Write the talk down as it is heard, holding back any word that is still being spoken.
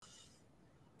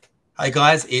Hey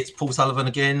guys, it's Paul Sullivan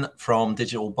again from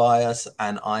Digital Bias,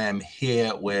 and I am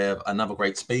here with another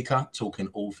great speaker talking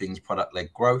all things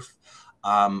product-led growth.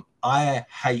 I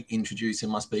hate introducing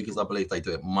my speakers. I believe they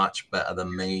do it much better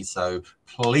than me. So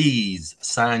please,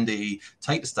 Sandy,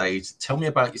 take the stage. Tell me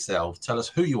about yourself. Tell us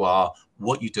who you are,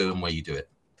 what you do, and where you do it.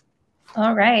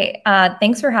 All right.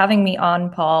 Thanks for having me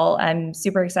on, Paul. I'm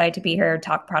super excited to be here to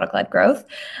talk product-led growth.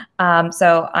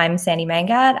 So I'm Sandy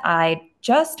Mangat. I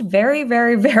just very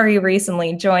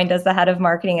recently joined as the head of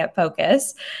marketing at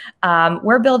Focus.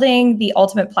 We're building the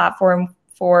ultimate platform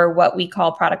for what we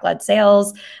call product-led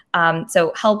sales.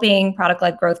 So helping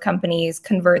product-led growth companies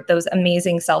convert those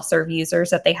amazing self-serve users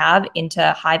that they have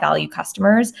into high-value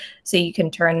customers, so you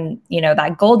can turn,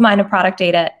 that gold mine of product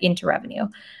data into revenue.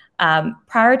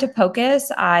 Prior to Focus,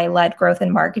 I led growth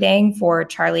and marketing for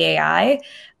Charlie AI,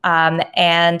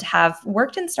 and have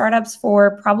worked in startups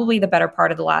for probably the better part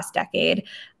of the last decade,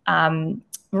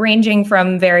 ranging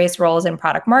from various roles in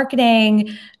product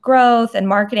marketing, growth, and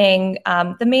marketing.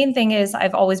 The main thing is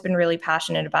I've always been really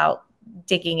passionate about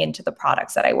digging into the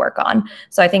products that I work on.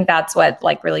 So I think that's what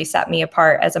really set me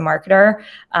apart as a marketer,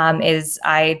 is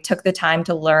I took the time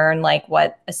to learn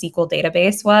what a SQL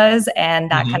database was, and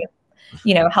that kind of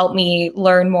help me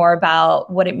learn more about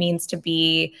what it means to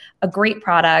be a great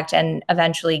product and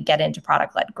eventually get into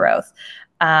product-led growth.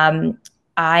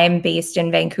 I'm based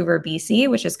in Vancouver, BC,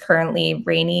 which is currently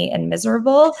rainy and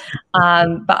miserable.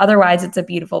 But otherwise, it's a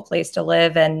beautiful place to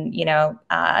live, and,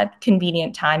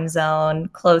 convenient time zone,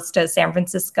 close to San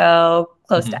Francisco,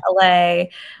 close to LA,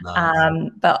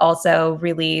 Nice. but also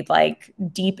really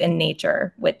deep in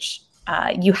nature, which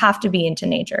you have to be into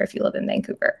nature if you live in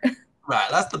Vancouver. Right,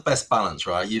 that's the best balance,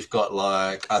 right? You've got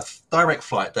a direct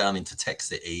flight down into Tech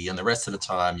City, and the rest of the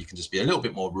time you can just be a little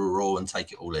bit more rural and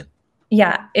take it all in.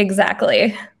 Yeah,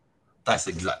 exactly. That's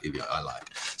exactly what I like.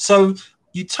 So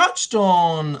you touched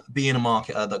on being a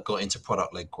marketer that got into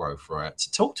product-led growth, right? So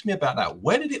talk to me about that.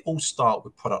 Where did it all start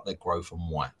with product-led growth and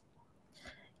why?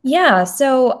 Yeah,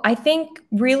 so I think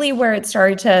really where it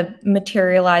started to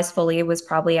materialize fully was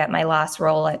probably at my last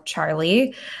role at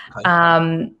Charlie.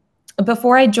 Okay.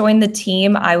 Before I joined the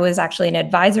team, I was actually an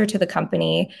advisor to the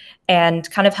company and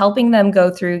kind of helping them go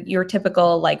through your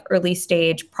typical early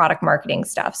stage product marketing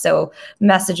stuff. So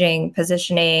messaging,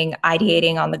 positioning,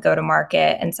 ideating on the go to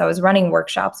market. And so I was running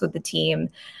workshops with the team.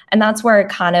 And that's where it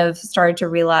kind of started to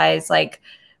realize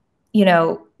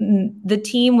the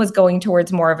team was going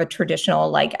towards more of a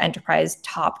traditional enterprise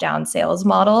top-down sales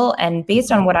model. And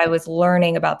based on what I was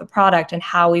learning about the product and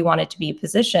how we wanted to be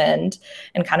positioned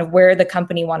and kind of where the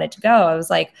company wanted to go, I was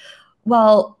like,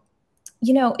 well,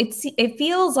 it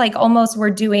feels like almost we're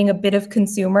doing a bit of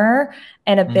consumer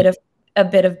and a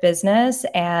bit of business.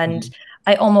 And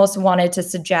I almost wanted to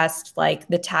suggest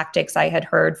the tactics I had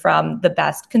heard from the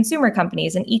best consumer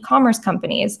companies and e-commerce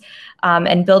companies,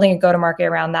 and building a go-to-market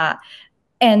around that.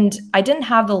 And I didn't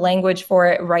have the language for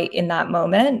it right in that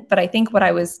moment, but I think what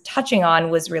I was touching on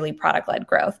was really product-led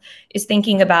growth, is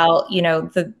thinking about,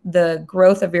 the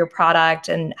growth of your product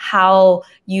and how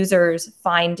users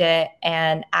find it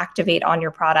and activate on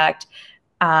your product,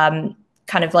 kind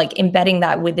of embedding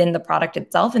that within the product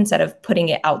itself instead of putting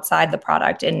it outside the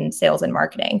product in sales and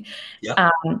marketing,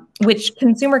 which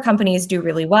consumer companies do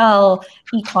really well,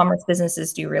 e-commerce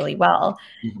businesses do really well.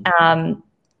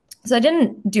 So I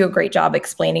didn't do a great job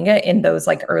explaining it in those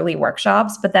early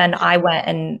workshops, but then I went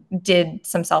and did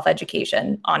some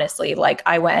self-education, honestly.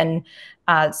 I went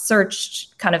and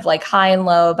searched kind of high and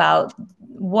low about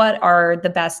what are the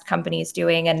best companies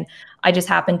doing. And I just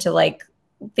happened to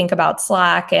think about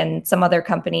Slack and some other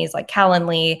companies like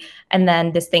Calendly. And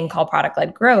then this thing called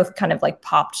product-led growth kind of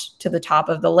popped to the top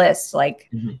of the list.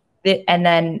 And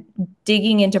then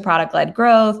digging into product-led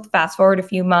growth, fast forward a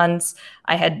few months,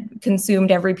 I had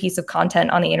consumed every piece of content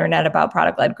on the internet about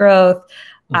product-led growth.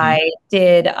 I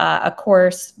did a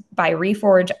course by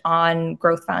Reforge on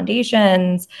growth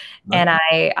foundations, and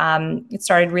I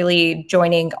started really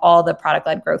joining all the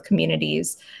product-led growth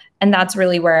communities. And that's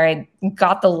really where I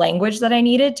got the language that I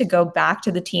needed to go back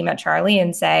to the team at Charlie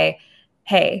and say,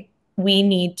 hey, we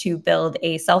need to build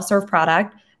a self-serve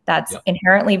product that's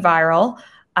inherently viral.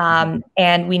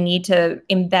 And we need to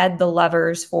embed the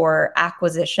levers for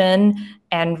acquisition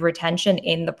and retention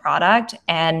in the product.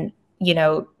 And,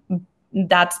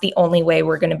 that's the only way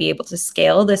we're going to be able to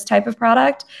scale this type of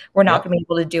product. We're not going to be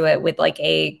able to do it with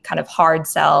a kind of hard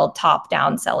sell,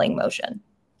 top-down selling motion.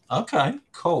 Okay,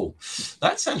 cool.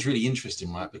 That sounds really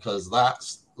interesting, right? Because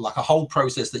that's like a whole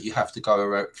process that you have to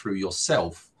go through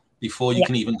yourself before you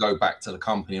can even go back to the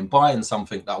company and buy in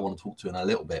something that I want to talk to in a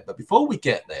little bit. But before we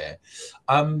get there,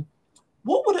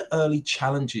 What were the early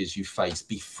challenges you faced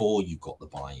before you got the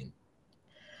buy-in?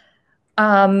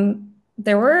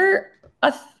 There were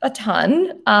a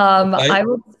ton. Okay.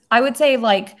 I would say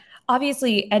like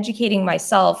obviously educating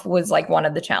myself was like one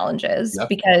of the challenges Yep.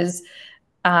 because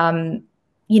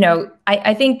you know,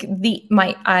 I think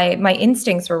my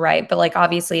instincts were right, but like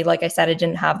obviously, like I said, I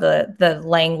didn't have the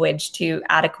language to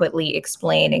adequately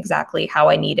explain exactly how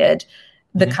I needed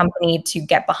the company to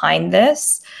get behind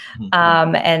this,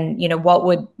 and you know what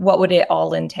would it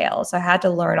all entail. So I had to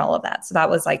learn all of that. So that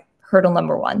was like hurdle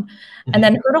number one, and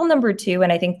then hurdle number two,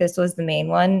 and I think this was the main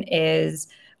one, is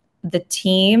the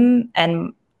team,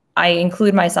 and I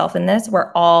include myself in this. We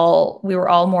were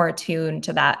all more attuned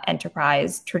to that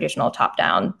enterprise traditional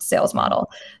top-down sales model.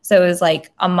 So it was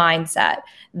like a mindset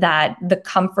that the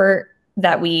comfort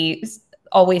that we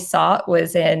always sought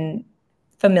was in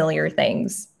familiar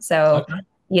things. So, Okay.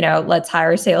 you know, let's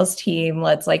hire a sales team,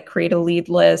 let's like create a lead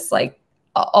list, like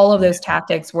all of those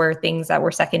tactics were things that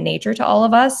were second nature to all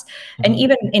of us. And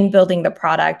even in building the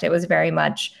product, it was very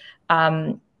much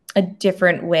a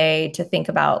different way to think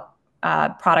about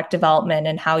product development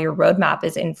and how your roadmap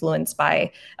is influenced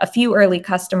by a few early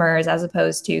customers, as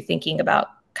opposed to thinking about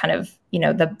kind of, you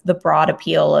know, the broad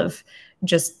appeal of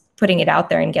just putting it out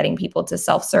there and getting people to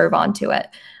self-serve onto it.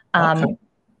 Okay.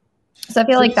 So I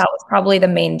feel like that was probably the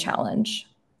main challenge.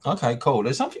 Okay, cool.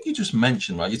 There's something you just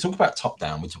mentioned, right? You talk about top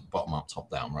down, we talk bottom up,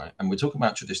 top down, right? And we're talking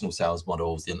about traditional sales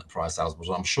models, the enterprise sales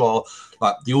model. I'm sure,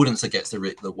 like the audience that gets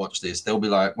that watch this, they'll be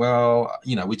like, well,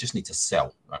 you know, we just need to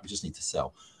sell, right? We just need to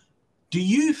sell. Do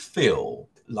you feel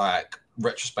like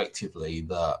retrospectively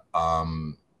that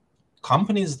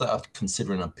companies that are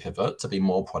considering a pivot to be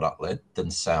more product led than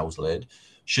sales led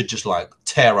should just like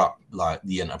tear up like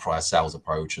the enterprise sales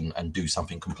approach and do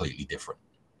something completely different?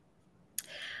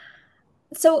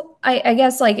 So I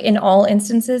guess like in all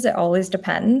instances, it always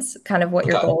depends kind of what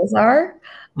your Okay. goals are.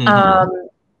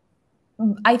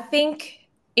 I think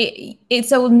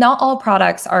so not all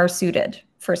products are suited,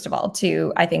 first of all,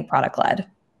 to, I think, product led.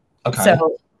 Okay.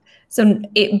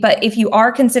 But if you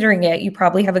are considering it, you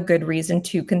probably have a good reason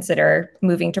to consider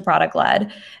moving to product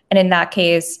led. And in that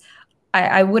case,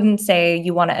 I wouldn't say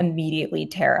you want to immediately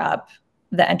tear up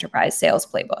the enterprise sales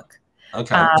playbook.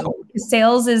 Okay. Cool.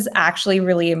 Sales is actually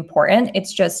really important.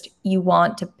 It's just you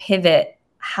want to pivot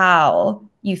how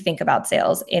you think about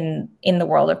sales in the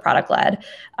world of product led,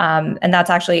 and that's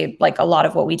actually like a lot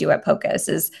of what we do at Pocus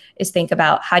is think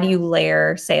about how do you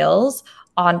layer sales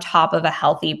on top of a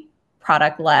healthy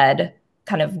product led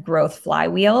kind of growth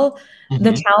flywheel.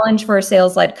 The challenge for a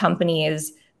sales led company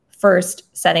is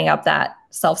first setting up that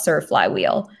self-serve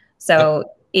flywheel. So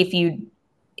if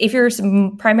you're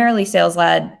primarily sales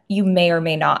led, you may or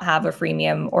may not have a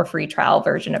freemium or free trial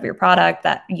version of your product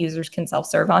that users can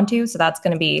self-serve onto. So that's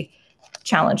going to be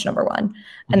challenge number one.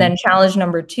 And then challenge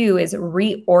number two is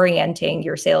reorienting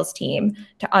your sales team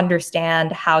to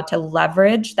understand how to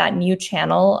leverage that new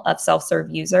channel of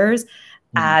self-serve users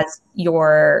as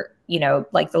your, you know,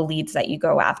 like the leads that you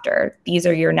go after. These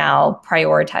are your now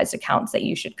prioritized accounts that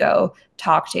you should go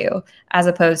talk to, as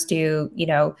opposed to, you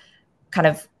know, kind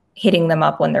of hitting them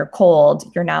up when they're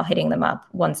cold. You're now hitting them up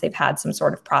once they've had some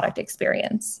sort of product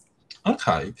experience.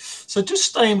 Okay, so just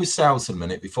staying with sales a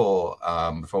minute before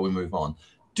we move on.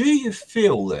 Do you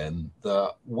feel then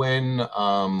that when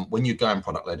you're going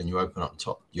product led and you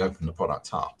open the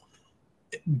product up,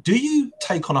 do you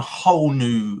take on a whole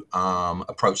new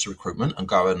approach to recruitment and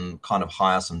go and kind of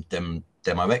hire some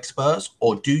demo experts,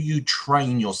 or do you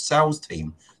train your sales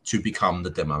team to become the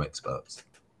demo experts?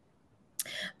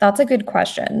 That's a good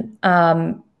question.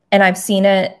 And I've seen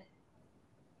it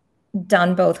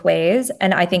done both ways.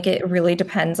 And I think it really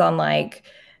depends on like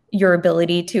your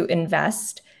ability to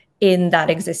invest in that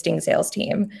existing sales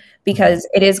team, because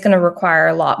it is going to require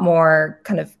a lot more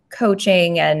kind of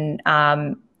coaching and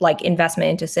like investment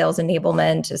into sales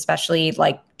enablement, especially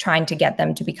like trying to get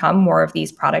them to become more of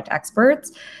these product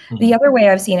experts. The other way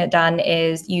I've seen it done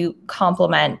is you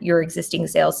complement your existing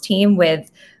sales team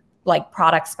with like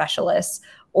product specialists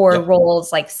or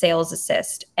roles like sales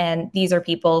assist. And these are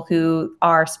people who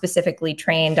are specifically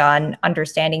trained on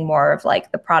understanding more of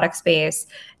like the product space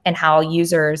and how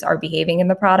users are behaving in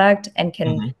the product, and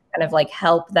can kind of like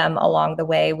help them along the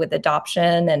way with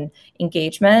adoption and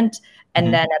engagement.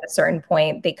 And then at a certain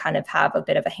point, they kind of have a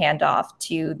bit of a handoff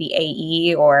to the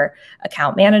AE or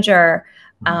account manager.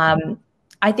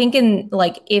 I think in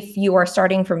like, if you are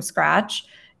starting from scratch,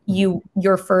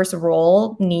 your first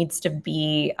role needs to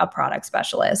be a product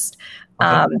specialist.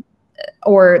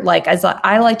 Or like, as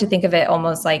I like to think of it,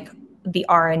 almost like the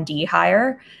R&D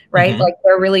hire, right? Mm-hmm. Like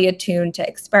they're really attuned to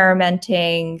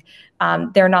experimenting.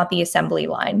 They're not the assembly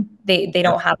line. They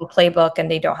don't have a playbook and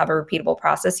they don't have a repeatable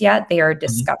process yet. They are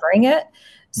discovering it.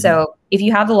 So if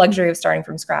you have the luxury of starting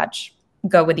from scratch,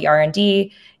 go with the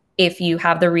R&D. If you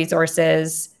have the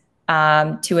resources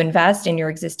to invest in your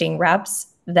existing reps,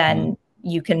 then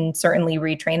you can certainly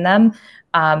retrain them.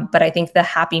 But I think the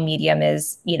happy medium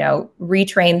is,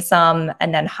 retrain some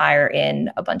and then hire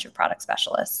in a bunch of product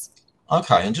specialists.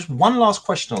 Okay, and just one last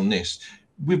question on this.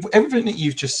 With everything that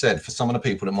you've just said, for some of the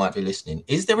people that might be listening,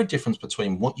 is there a difference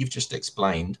between what you've just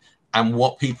explained and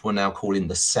what people are now calling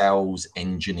the sales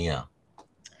engineer?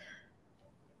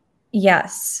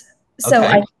 Yes. So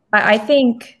okay. I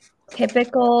think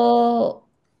typical,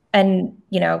 and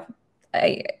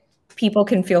people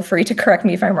can feel free to correct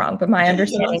me if I'm wrong, but my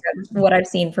understanding of what I've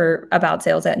seen about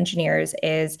sales engineers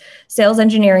is sales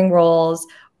engineering roles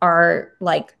are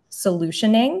like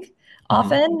solutioning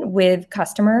often with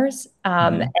customers.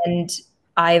 And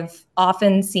I've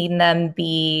often seen them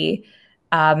be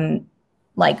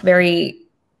like very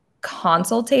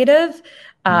consultative.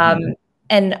 And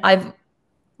I've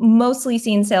mostly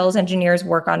seen sales engineers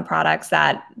work on products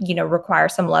that, require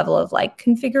some level of like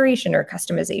configuration or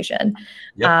customization.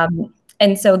 Yep.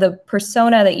 And so the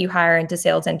persona that you hire into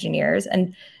sales engineers,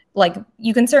 and like,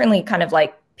 you can certainly kind of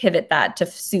like pivot that to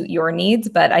suit your needs.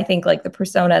 But I think like the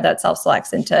persona that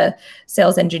self-selects into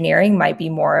sales engineering might be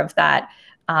more of that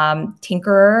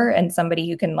tinkerer and somebody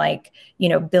who can like,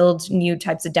 build new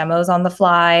types of demos on the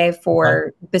fly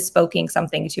for bespoking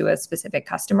something to a specific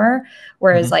customer.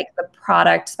 Whereas like the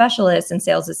product specialist and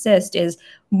sales assist is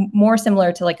more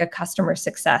similar to like a customer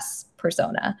success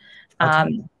persona.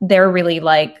 They're really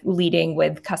like leading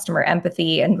with customer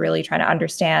empathy and really trying to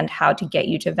understand how to get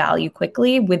you to value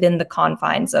quickly within the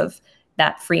confines of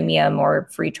that freemium or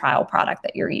free trial product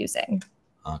that you're using.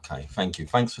 Okay, thank you.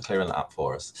 Thanks for clearing that up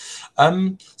for us.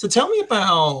 So tell me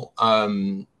about,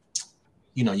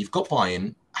 you've got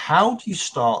buy-in. How do you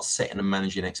start setting and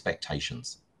managing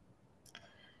expectations?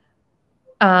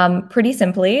 Pretty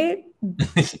simply,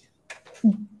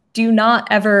 do not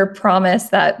ever promise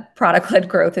that product-led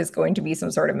growth is going to be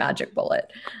some sort of magic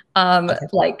bullet.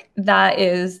 Like that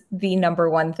is the number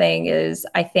one thing is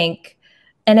I think,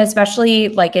 and especially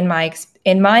like in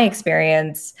my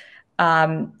experience,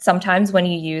 sometimes when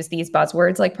you use these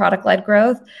buzzwords like product-led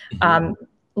growth,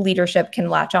 leadership can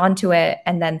latch onto it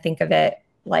and then think of it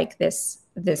like this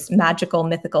magical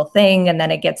mythical thing, and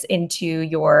then it gets into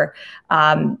your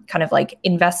kind of like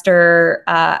investor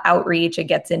outreach. It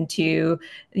gets into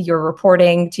your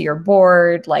reporting to your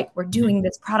board, like we're doing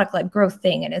this product-led growth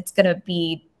thing and it's going to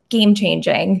be game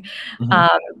changing.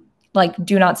 Like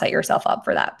do not set yourself up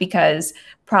for that, because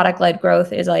product-led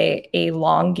growth is a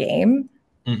long game.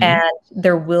 And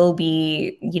there will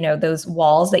be, those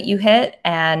walls that you hit.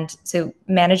 And so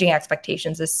managing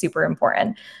expectations is super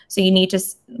important. So you need to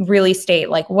really state,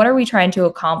 like, what are we trying to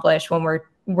accomplish when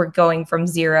we're going from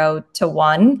 0 to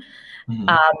 1?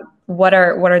 What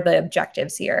are the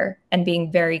objectives here? And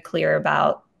being very clear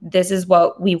about, this is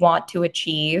what we want to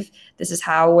achieve. This is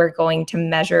how we're going to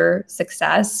measure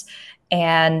success.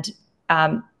 And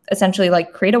essentially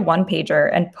like create a one-pager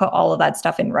and put all of that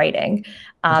stuff in writing.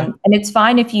 And it's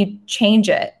fine if you change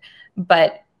it,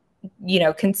 but,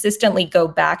 consistently go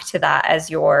back to that as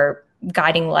your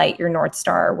guiding light, your North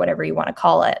Star, whatever you want to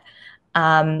call it.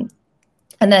 And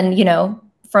then,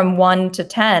 from 1 to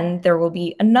 10, there will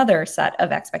be another set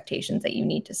of expectations that you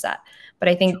need to set. But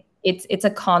I think it's a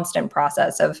constant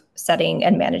process of setting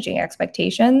and managing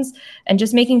expectations and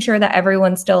just making sure that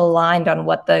everyone's still aligned on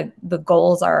what the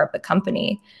goals are of the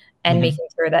company, and making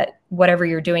sure that whatever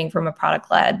you're doing from a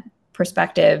product-led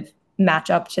perspective match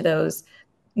up to those,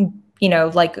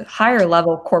 like higher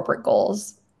level corporate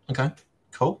goals. Okay,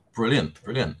 cool. Brilliant.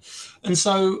 And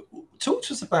so talk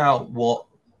to us about what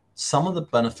some of the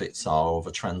benefits are of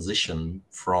a transition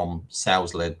from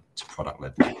sales-led to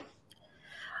product-led.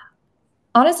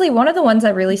 Honestly, one of the ones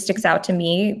that really sticks out to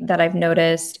me that I've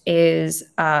noticed is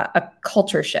a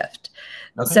culture shift.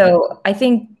 So I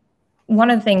think one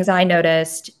of the things I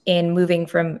noticed in moving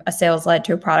from a sales-led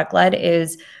to a product-led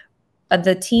is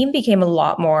the team became a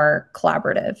lot more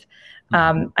collaborative.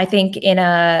 I think in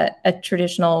a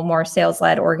traditional, more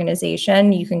sales-led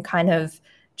organization, you can kind of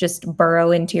just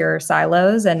burrow into your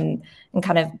silos and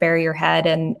kind of bury your head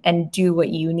and do what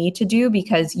you need to do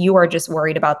because you are just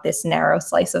worried about this narrow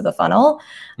slice of the funnel.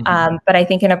 But I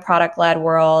think in a product-led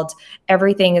world,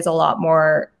 everything is a lot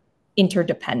more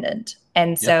interdependent.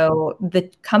 And Yep. so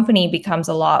the company becomes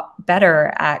a lot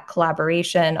better at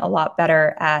collaboration, a lot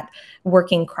better at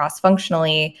working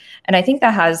cross-functionally. And I think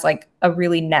that has like a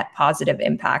really net positive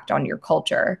impact on your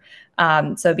culture.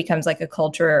 So it becomes like a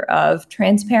culture of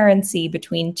transparency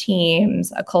between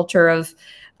teams, a culture of,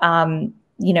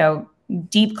 you know,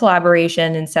 deep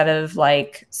collaboration instead of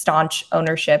like staunch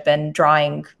ownership and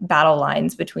drawing battle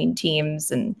lines between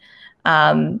teams and,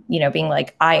 you know, being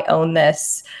like, I own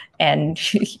this and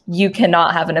you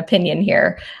cannot have an opinion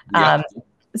here. Yeah.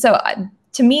 So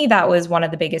to me, that was one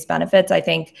of the biggest benefits. I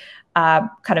think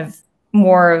kind of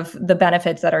more of the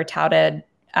benefits that are touted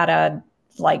at a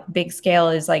like big scale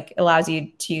is like allows you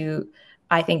to,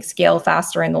 I think, scale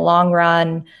faster in the long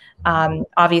run.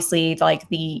 Obviously, like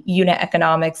the unit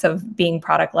economics of being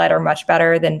product led are much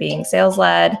better than being sales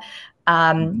led.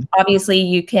 Obviously,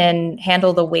 you can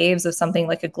handle the waves of something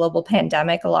like a global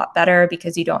pandemic a lot better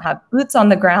because you don't have boots on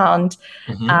the ground.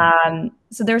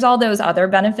 So there's all those other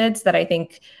benefits that I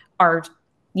think are,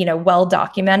 you know, well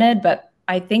documented. But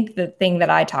I think the thing that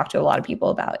I talk to a lot of people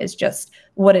about is just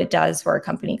what it does for a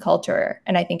company culture.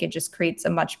 And I think it just creates a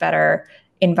much better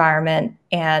environment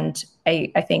and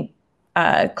I think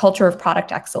culture of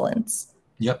product excellence.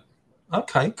 Yep.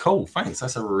 Okay, cool. Thanks.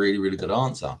 That's a really, really good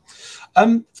answer.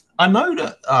 I know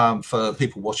that for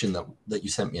people watching that you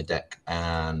sent me a deck,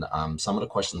 and some of the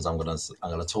questions I'm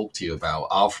gonna talk to you about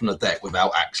are from the deck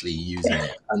without actually using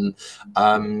it. And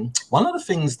one of the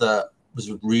things that was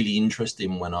really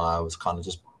interesting when I was kind of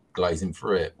just glazing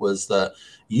through it was that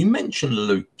you mentioned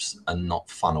loops and not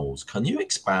funnels. Can you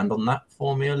expand on that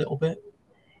for me a little bit?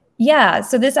 Yeah.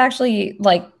 So this actually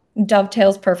like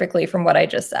dovetails perfectly from what I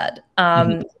just said.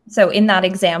 So in that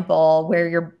example where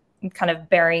you're kind of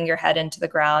burying your head into the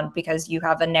ground because you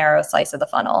have a narrow slice of the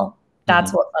funnel,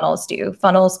 that's what funnels do.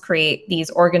 Funnels create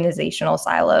these organizational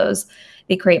silos.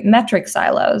 They create metric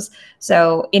silos.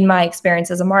 So in my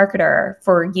experience as a marketer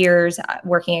for years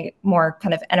working at more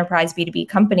kind of enterprise B2B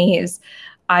companies,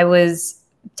 I was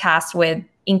tasked with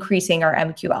increasing our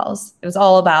MQLs. It was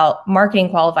all about marketing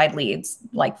qualified leads,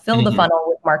 like fill the funnel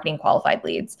with marketing qualified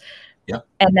leads. Yep.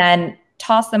 And then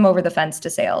toss them over the fence to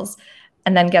sales.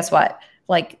 And then guess what?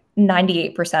 Like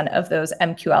 98% of those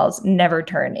MQLs never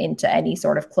turn into any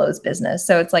sort of closed business.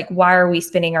 So it's like, why are we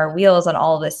spinning our wheels on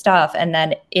all of this stuff? And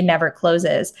then it never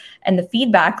closes. And the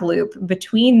feedback loop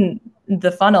between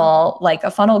the funnel, like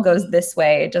a funnel goes this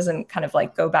way, it doesn't kind of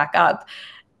like go back up.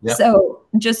 Yep. So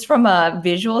just from a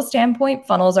visual standpoint,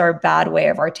 funnels are a bad way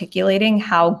of articulating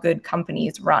how good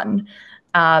companies run.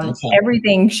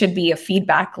 Everything should be a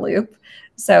feedback loop.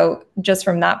 So just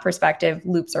from that perspective,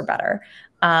 loops are better.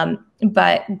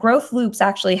 But growth loops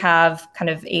actually have kind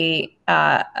of a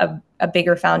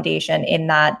bigger foundation in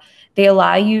that they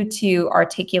allow you to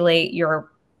articulate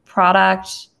your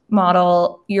product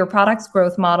model, your product's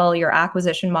growth model, your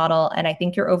acquisition model, and I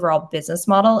think your overall business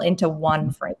model into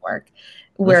one framework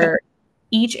where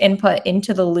each input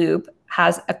into the loop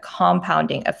has a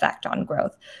compounding effect on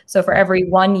growth. So for every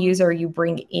one user you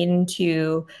bring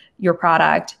into your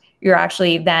product, you're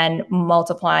actually then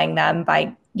multiplying them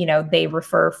by, you know, they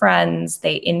refer friends,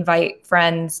 they invite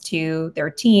friends to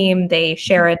their team, they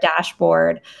share a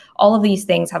dashboard. All of these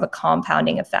things have a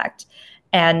compounding effect.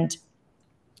 And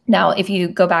now, if you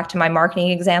go back to my marketing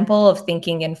example of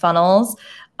thinking in funnels,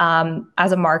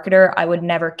 as a marketer, I would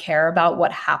never care about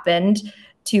what happened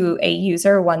to a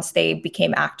user once they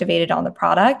became activated on the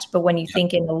product. But when you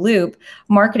think in the loop,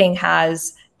 marketing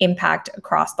has impact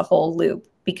across the whole loop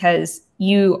because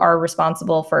you are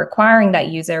responsible for acquiring that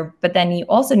user, but then you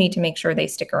also need to make sure they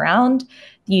stick around.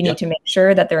 You need to make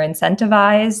sure that they're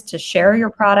incentivized to share your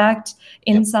product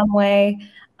in some way.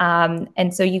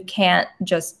 And so you can't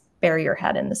just bury your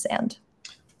head in the sand.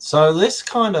 So this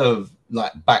kind of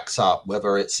like backs up,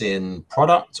 whether it's in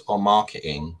product or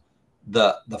marketing,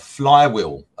 the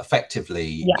flywheel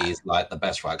effectively is like the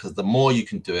best, right? Because the more you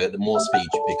can do it, the more speed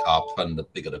you pick up and the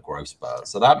bigger the growth spurt.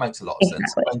 So that makes a lot of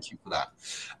sense. Thank you for that.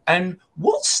 And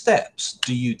what steps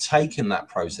do you take in that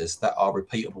process that are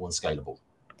repeatable and scalable?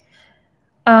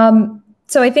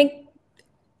 So I think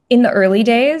in the early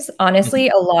days, honestly,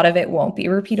 a lot of it won't be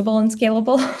repeatable and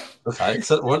scalable. Okay,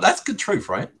 so well, that's good truth,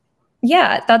 right?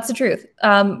 Yeah, that's the truth.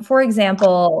 For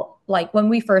example, like when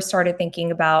we first started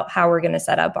thinking about how we're going to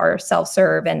set up our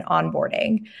self-serve and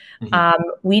onboarding,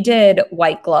 we did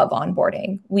white glove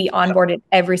onboarding. We onboarded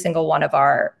every single one of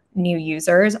our new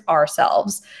users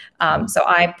ourselves. So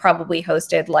I probably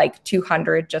hosted like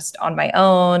 200 just on my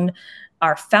own.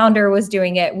 Our founder was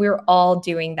doing it. We were all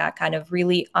doing that kind of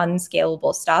really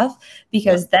unscalable stuff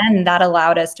because then that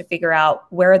allowed us to figure out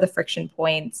where are the friction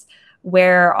points,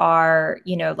 where are,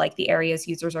 like the areas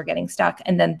users are getting stuck.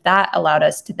 And then that allowed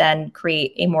us to then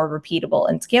create a more repeatable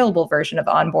and scalable version of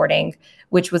onboarding,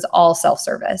 which was all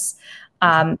self-service.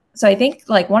 So I think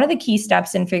like one of the key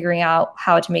steps in figuring out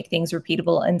how to make things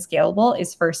repeatable and scalable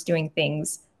is first doing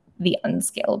things the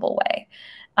unscalable way.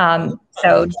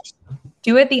 So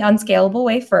do it the unscalable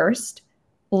way first,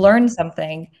 learn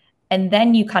something, and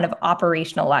then you kind of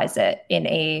operationalize it in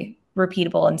a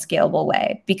repeatable and scalable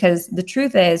way. Because the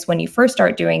truth is, when you first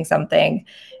start doing something,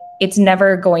 it's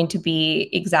never going to be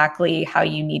exactly how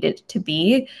you need it to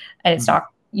be. And it's not,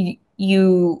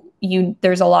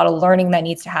 there's a lot of learning that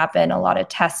needs to happen, a lot of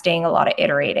testing, a lot of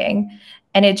iterating.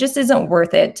 And it just isn't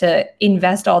worth it to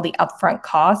invest all the upfront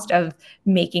cost of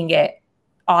making it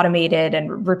automated and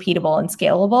repeatable and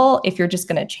scalable if you're just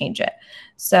going to change it.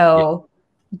 So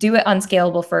do it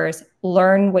unscalable first,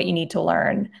 learn what you need to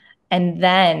learn, and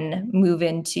then move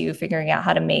into figuring out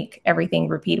how to make everything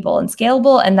repeatable and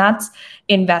scalable. And that's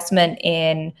investment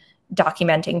in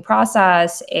documenting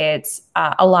process. It's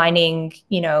aligning,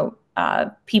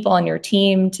 people on your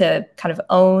team to kind of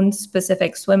own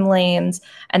specific swim lanes,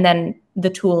 and then the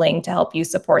tooling to help you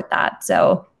support that.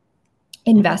 So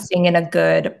investing in a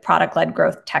good product-led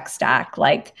growth tech stack,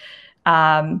 like,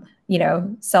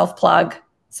 self-plug,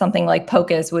 something like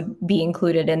Pocus would be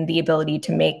included in the ability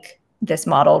to make this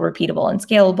model repeatable and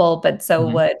scalable, but so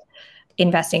would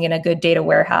investing in a good data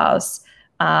warehouse,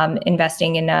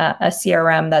 investing in a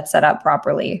CRM that's set up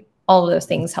properly. All of those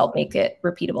things help make it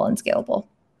repeatable and scalable.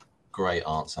 Great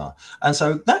answer. And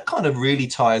so that kind of really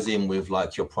ties in with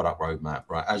like your product roadmap,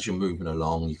 right? As you're moving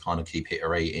along, you kind of keep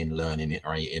iterating, learning,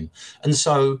 iterating. And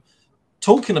so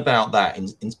talking about that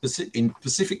in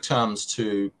specific terms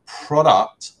to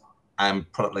product and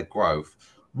product-led growth,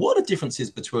 what are the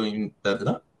differences between,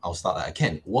 I'll start that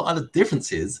again. What are the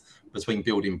differences between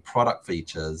building product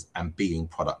features and being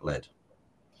product-led?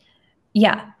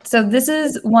 Yeah, so this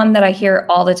is one that I hear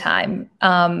all the time.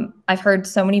 I've heard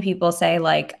so many people say,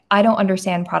 like, I don't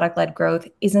understand product-led growth.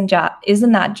 Isn't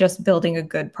that just building a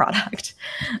good product?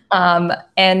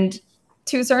 And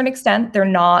to a certain extent, they're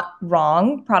not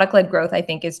wrong. Product-led growth, I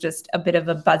think, is just a bit of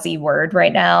a buzzy word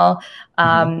right now.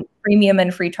 Premium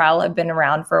and free trial have been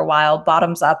around for a while.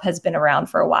 Bottoms up has been around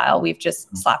for a while. We've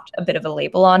just slapped a bit of a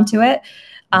label onto it.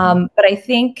 But I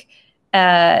think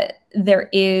there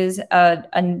is a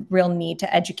real need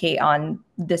to educate on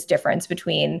this difference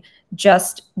between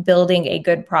just building a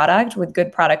good product with good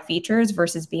product features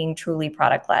versus being truly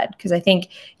product-led. Because I think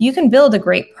you can build a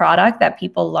great product that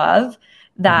people love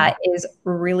that is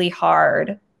really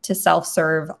hard to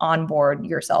self-serve onboard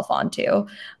yourself onto.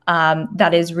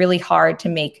 That is really hard to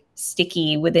make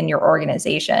sticky within your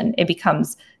organization. It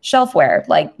becomes shelfware.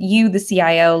 Like you, the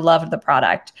CIO, loved the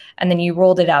product, and then you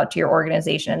rolled it out to your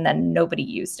organization, and then nobody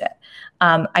used it.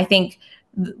 I think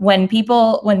when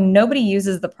nobody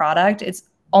uses the product, it's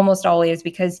almost always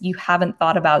because you haven't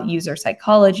thought about user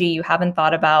psychology. You haven't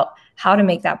thought about how to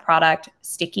make that product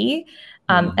sticky.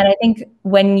 And I think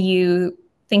when you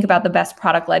think about the best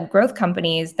product-led growth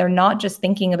companies, they're not just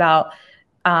thinking about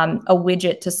a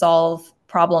widget to solve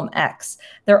problem X.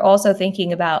 They're also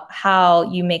thinking about how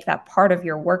you make that part of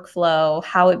your workflow,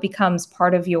 how it becomes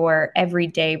part of your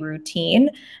everyday routine.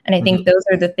 And I think those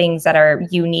are the things that are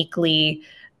uniquely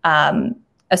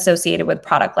associated with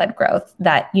product-led growth,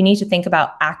 that you need to think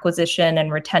about acquisition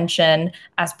and retention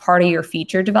as part of your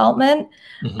feature development,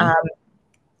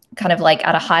 kind of like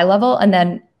at a high level. And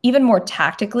then even more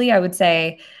tactically, I would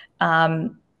say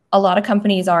a lot of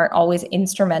companies aren't always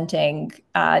instrumenting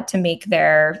to make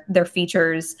their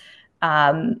features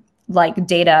like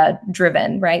data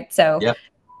driven, right? So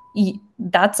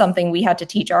that's something we had to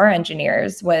teach our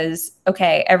engineers was,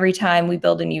 okay, every time we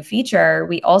build a new feature,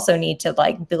 we also need to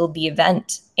like build the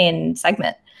event in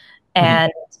Segment.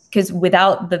 And because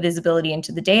without the visibility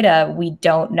into the data, we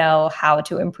don't know how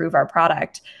to improve our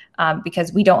product,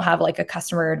 because we don't have like a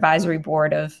customer advisory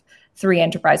board of 3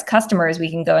 enterprise customers. We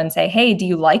can go and say, hey, do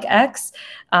you like X?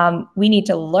 We need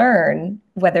to learn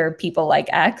whether people like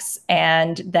X,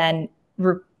 and then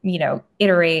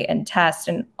iterate and test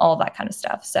and all that kind of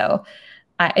stuff. So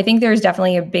I think there's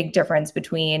definitely a big difference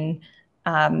between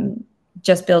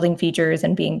just building features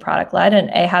and being product led.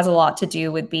 And it has a lot to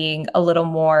do with being a little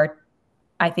more,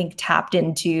 I think, tapped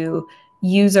into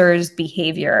users'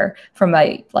 behavior from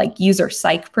a like user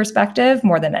psych perspective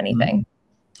more than anything.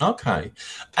 Okay.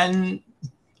 And,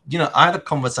 I had a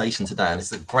conversation today, and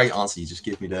it's a great answer you just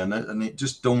gave me there. And it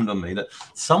just dawned on me that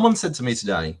someone said to me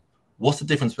today, what's the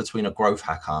difference between a growth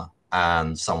hacker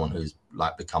and someone who's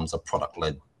like becomes a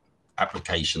product-led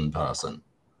application person?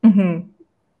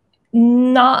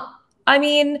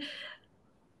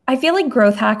 I feel like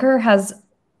growth hacker has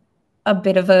a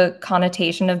bit of a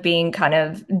connotation of being kind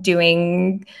of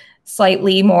doing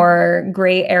slightly more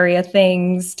gray area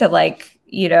things to like,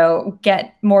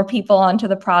 get more people onto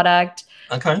the product.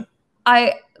 Okay.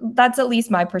 That's at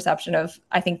least my perception of,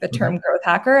 I think, the term Mm-hmm. growth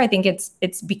hacker. I think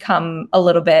it's become a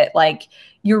little bit like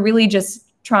you're really just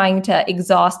trying to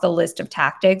exhaust the list of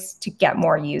tactics to get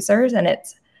more users. And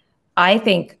it's, I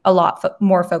think, a lot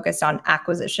more focused on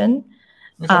acquisition.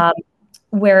 Okay.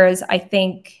 Whereas I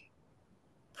think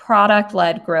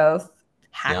product-led growth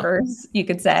hackers, you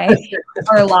could say,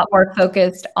 are a lot more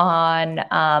focused on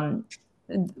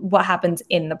what happens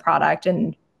in the product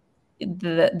and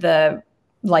the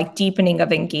like deepening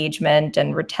of engagement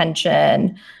and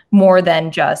retention more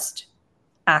than just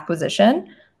acquisition.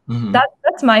 Mm-hmm.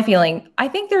 That's my feeling. I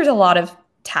think there's a lot of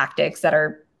tactics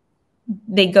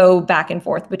they go back and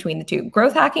forth between the two.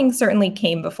 Growth hacking certainly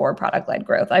came before product-led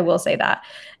growth. I will say that.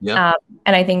 Yeah.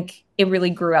 And I think it really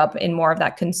grew up in more of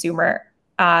that consumer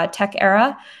tech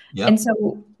era. Yeah. And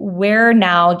so we're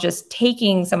now just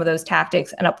taking some of those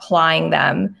tactics and applying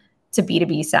them to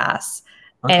B2B SaaS.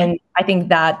 Okay. And I think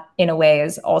that in a way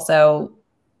is also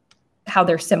how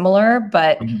they're similar,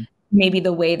 but maybe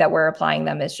the way that we're applying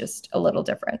them is just a little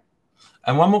different.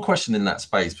 And one more question in that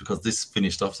space, because this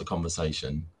finished off the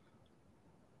conversation.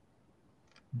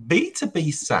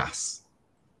 B2B SaaS,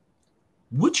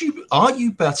 are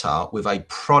you better with a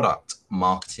product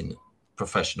marketing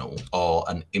professional or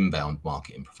an inbound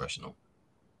marketing professional?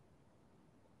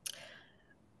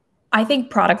 I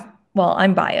think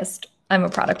I'm biased. I'm a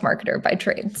product marketer by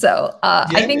trade. So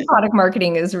I think product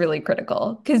marketing is really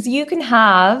critical because you can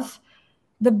have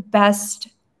the best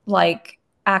like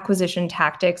acquisition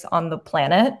tactics on the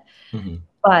planet.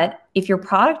 But if your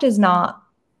product is not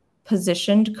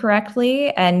positioned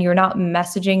correctly and you're not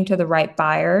messaging to the right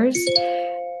buyers,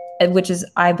 which is,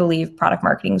 I believe, product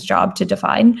marketing's job to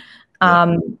define,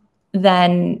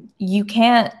 then you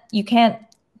can't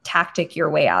tactic your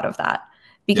way out of that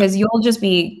because you'll just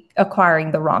be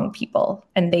acquiring the wrong people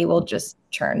and they will just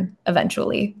churn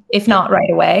eventually. If not right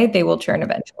away, they will churn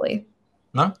eventually.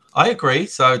 No, I agree.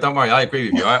 So don't worry, I agree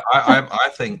with you. I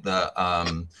think that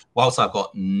whilst I've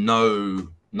got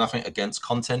nothing against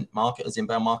content marketers,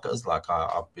 inbound marketers, like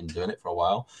I've been doing it for a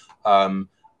while,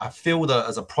 I feel that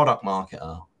as a product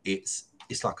marketer, it's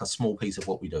like a small piece of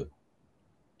what we do.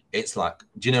 It's like,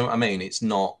 do you know what I mean? It's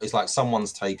like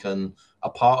someone's taken a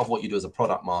part of what you do as a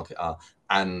product marketer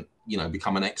and,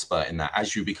 become an expert in that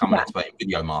as you become an expert in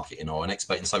video marketing or an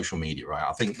expert in social media, right?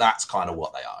 I think that's kind of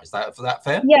what they are. Is that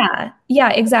fair? Yeah,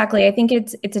 exactly. I think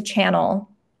it's a channel.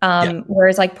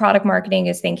 Whereas like product marketing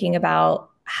is thinking about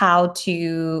how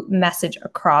to message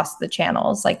across the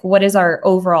channels. Like what is our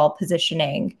overall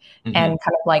positioning and kind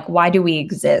of like, why do we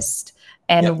exist?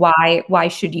 And why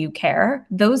should you care?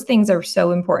 Those things are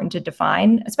so important to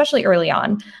define, especially early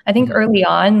on. I think early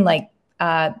on, like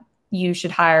you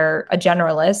should hire a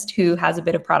generalist who has a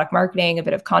bit of product marketing, a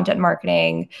bit of content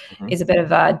marketing, is a bit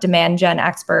of a demand gen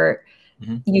expert.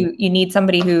 You need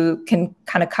somebody who can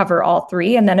kind of cover all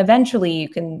three. And then eventually you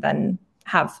can then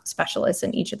have specialists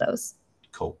in each of those.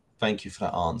 Cool. Thank you for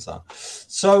that answer.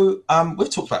 So we've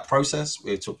talked about process,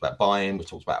 we've talked about buy-in, we've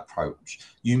talked about approach.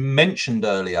 You mentioned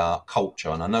earlier culture,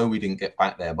 and I know we didn't get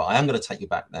back there, but I am going to take you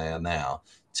back there now.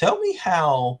 Tell me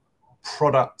how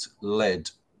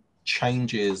product-led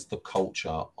changes the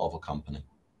culture of a company.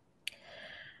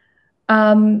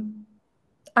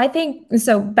 I think,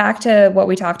 so back to what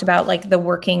we talked about, like the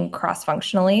working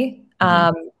cross-functionally,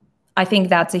 I think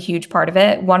that's a huge part of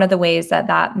it. One of the ways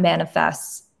that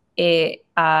manifested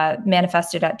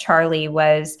at Charlie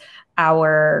was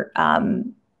our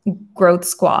growth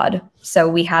squad. So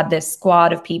we had this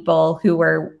squad of people who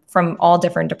were from all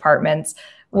different departments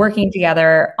working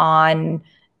together on,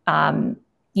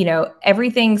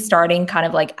 everything starting kind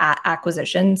of like at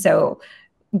acquisition. So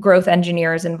growth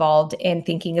engineers involved in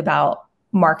thinking about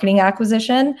marketing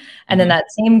acquisition. And then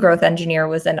that same growth engineer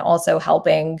was then also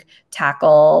helping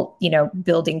tackle,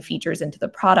 building features into the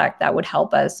product that would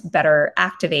help us better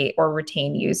activate or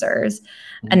retain users.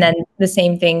 And then the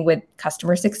same thing with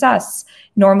customer success.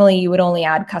 Normally you would only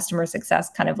add customer success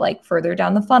kind of like further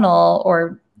down the funnel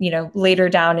or, later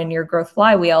down in your growth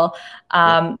flywheel,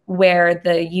 where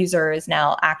the user is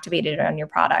now activated on your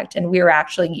product. And we were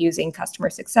actually using customer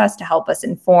success to help us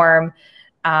inform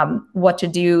what to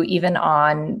do even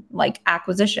on like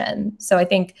acquisition. So I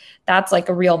think that's like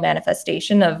a real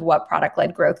manifestation of what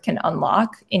product-led growth can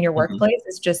unlock in your workplace.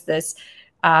 It's just this,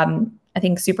 I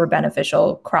think, super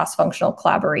beneficial cross-functional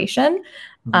collaboration.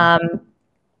 I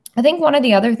think one of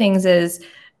the other things is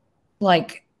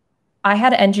like, I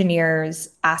had engineers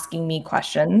asking me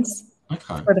questions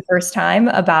Okay. for the first time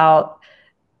about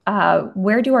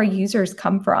where do our users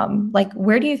come from? Like,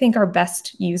 where do you think our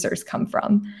best users come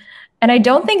from? And I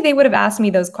don't think they would have asked me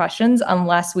those questions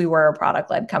unless we were a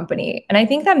product-led company. And I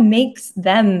think that makes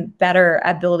them better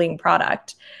at building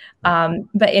product.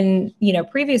 But in,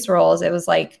 previous roles, it was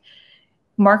like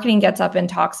marketing gets up and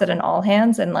talks at an all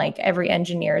hands, and like every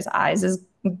engineer's eyes is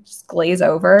just glaze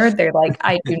over. They're like,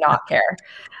 I do not care.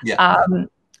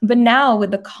 But now,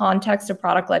 with the context of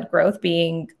product-led growth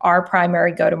being our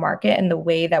primary go-to-market and the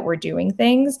way that we're doing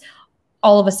things,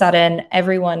 all of a sudden,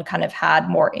 everyone kind of had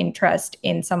more interest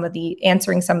in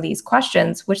answering some of these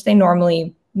questions, which they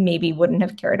normally maybe wouldn't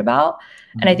have cared about.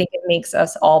 And I think it makes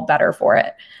us all better for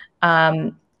it.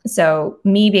 So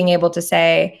me being able to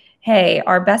say, hey,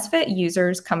 our best fit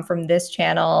users come from this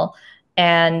channel,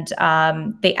 and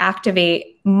they activate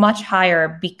much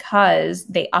higher because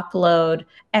they upload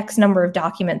X number of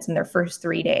documents in their first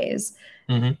 3 days.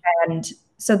 And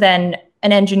so then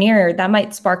an engineer, that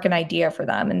might spark an idea for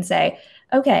them and say,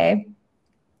 okay,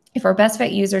 if our best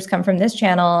fit users come from this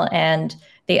channel and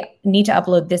they need to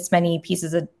upload this many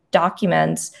pieces of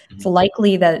documents, it's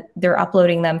likely that they're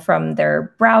uploading them from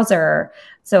their browser.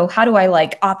 So how do I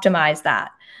optimize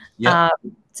that?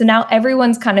 So now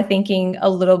everyone's kind of thinking a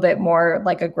little bit more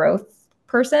like a growth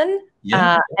person,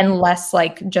 and less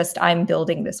like just I'm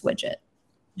building this widget.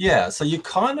 Yeah, so you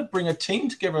kind of bring a team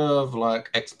together of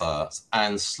experts,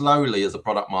 and slowly as a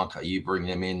product marketer, you bring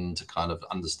them in to kind of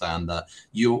understand that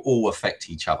you all affect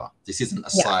each other. This isn't a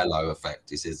silo effect.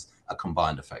 This is a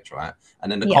combined effect, right?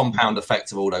 And then the compound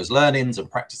effect of all those learnings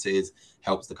and practices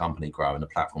helps the company grow, and the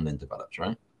platform then develops,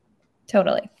 right?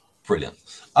 Totally. Brilliant.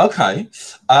 Okay.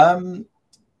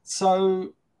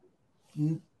 So,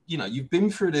 you've been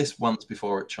through this once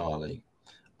before at Charlie.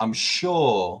 I'm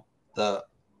sure that,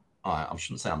 I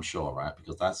shouldn't say I'm sure, right?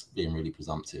 Because that's being really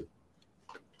presumptive.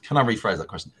 Can I rephrase that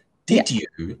question? Did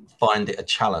you find it a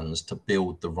challenge to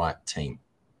build the right team?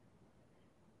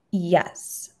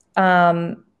 Yes.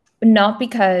 Not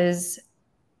because,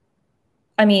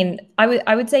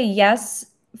 I would say yes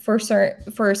for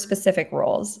specific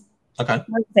roles. Okay.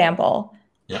 For example,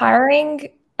 hiring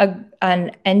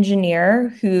an engineer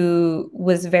who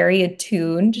was very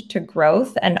attuned to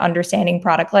growth and understanding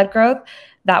product-led growth,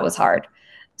 that was hard.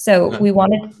 So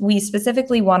we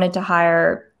specifically wanted to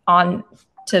hire on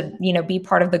to, be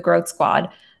part of the growth squad,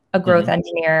 a growth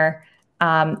engineer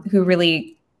who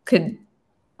really could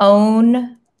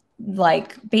own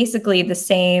basically the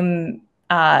same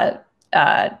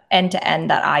end-to-end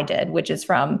that I did, which is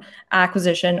from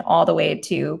acquisition all the way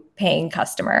to paying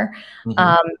customer.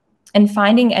 And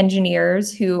finding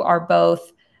engineers who are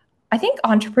both, I think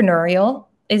entrepreneurial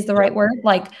is the right word,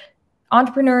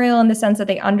 entrepreneurial in the sense that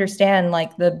they understand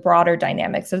the broader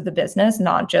dynamics of the business,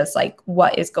 not just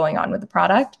what is going on with the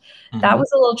product. That was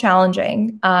a little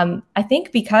challenging. I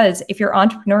think because if you're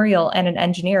entrepreneurial and an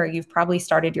engineer, you've probably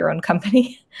started your own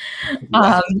company.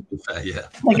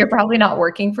 You're probably not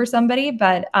working for somebody,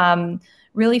 but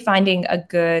really finding a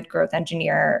good growth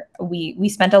engineer, we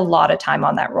spent a lot of time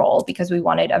on that role because we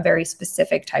wanted a very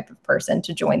specific type of person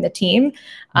to join the team.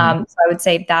 So I would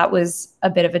say that was a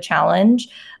bit of a challenge.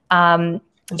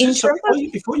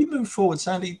 Before you move forward,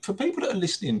 Sandy, for people that are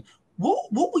listening,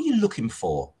 what were you looking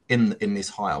for in this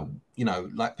hire?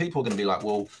 People are going to be like,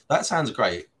 well, that sounds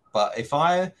great, but if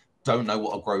I don't know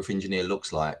what a growth engineer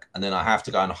looks like and then I have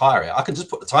to go and hire it, I can just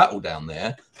put the title down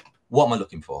there. What am I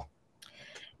looking for?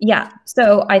 Yeah.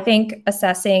 So I think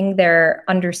assessing their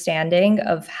understanding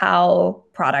of how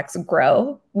products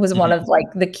grow was one of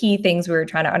the key things we were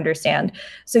trying to understand.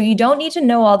 So you don't need to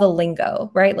know all the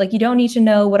lingo, right? You don't need to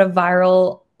know what a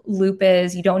viral loop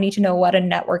is. You don't need to know what a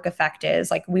network effect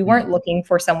is. We weren't looking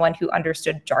for someone who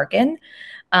understood jargon,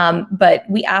 but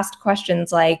we asked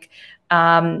questions like,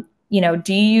 do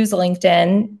you use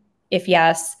LinkedIn? If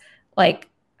yes,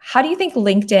 how do you think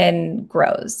LinkedIn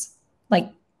grows?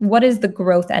 What is the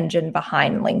growth engine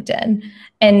behind LinkedIn?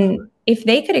 And if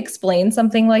they could explain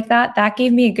something like that, that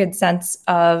gave me a good sense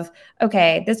of,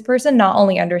 okay, this person not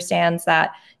only understands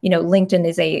that, LinkedIn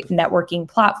is a networking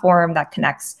platform that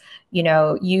connects,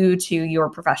 you to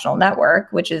your professional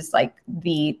network, which is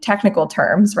the technical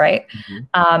terms, right?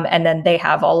 And then they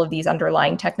have all of these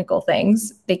underlying technical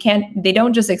things. They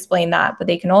don't just explain that, but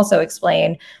they can also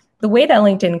explain the way that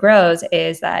LinkedIn grows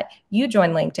is that you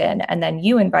join LinkedIn and then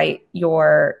you invite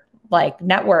your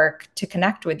network to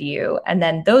connect with you. And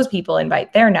then those people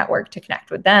invite their network to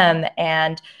connect with them.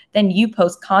 And then you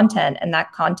post content and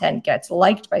that content gets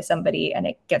liked by somebody and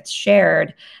it gets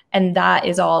shared. And that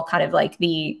is all kind of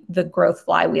the growth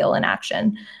flywheel in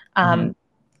action.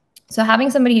 So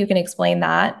having somebody who can explain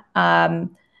that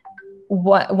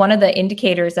one of the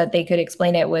indicators that they could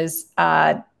explain it was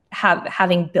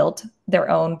having built their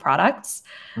own products.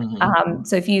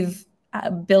 So if you've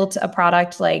built a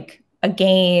product like a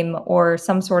game or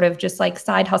some sort of just like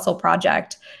side hustle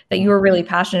project that you were really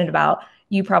passionate about,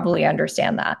 you probably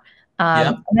understand that.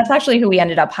 And that's actually who we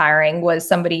ended up hiring, was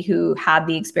somebody who had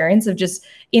the experience of just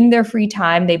in their free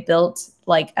time, they built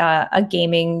like a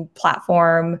gaming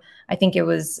platform. I think it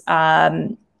was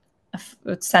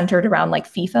centered around like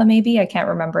FIFA, maybe. I can't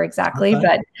remember exactly,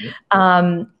 but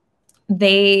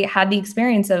they had the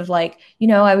experience of like,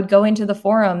 I would go into the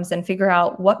forums and figure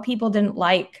out what people didn't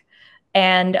like.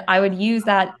 And I would use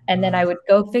that, and then I would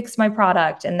go fix my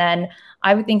product. And then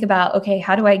I would think about, okay,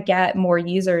 how do I get more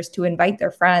users to invite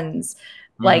their friends?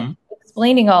 Like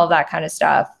explaining all of that kind of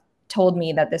stuff told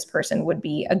me that this person would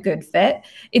be a good fit.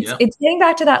 It's getting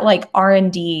back to that like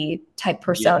R&D type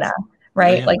persona,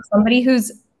 right? Like somebody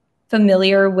who's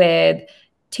familiar with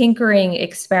tinkering,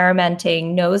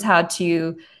 experimenting, knows how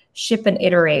to ship and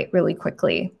iterate really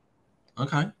quickly.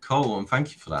 Okay, cool. And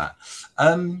thank you for that.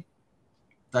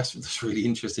 That's really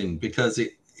interesting, because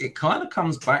it kind of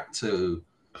comes back to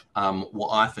what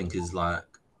I think is like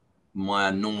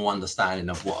my normal understanding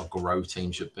of what a growth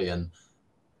team should be. And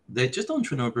they're just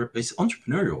entrepreneurial. It's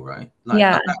entrepreneurial, right?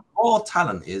 Like raw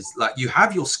talent is like, you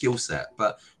have your skill set,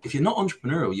 but if you're not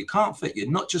entrepreneurial, you can't fit. You're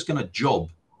not just going to job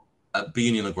at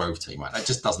being in a growth team, right? That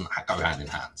just doesn't go hand in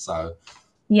hand. So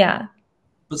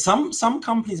but some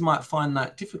companies might find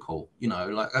that difficult,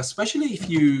 like especially if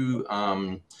you,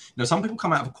 some people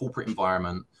come out of a corporate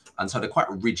environment, and so they're quite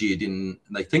rigid and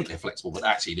they think they're flexible, but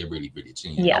actually they're really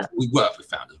rigid. We work with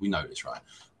founders, we know this, right?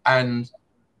 And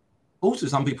also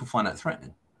some people find that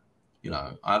threatening.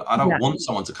 I don't want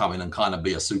someone to come in and kind of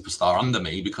be a superstar under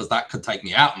me, because that could take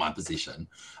me out of my position.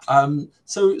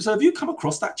 So have you come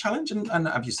across that challenge, and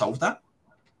have you solved that?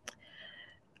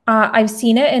 I've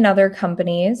seen it in other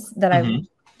companies that I've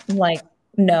like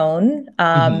known.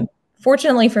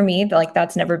 Fortunately for me, like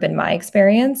that's never been my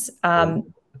experience.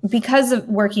 Because of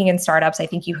working in startups, I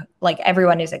think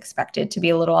everyone is expected to be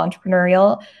a little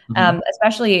entrepreneurial.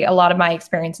 Especially a lot of my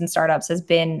experience in startups has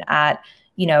been at,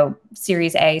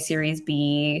 Series A, Series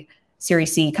B,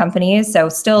 Series C companies. So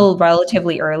still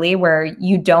relatively early, where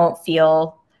you don't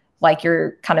feel like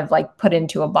you're kind of like put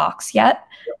into a box yet.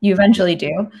 You eventually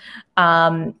do.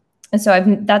 And so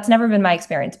that's never been my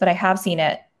experience, but I have seen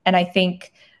it. And I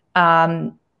think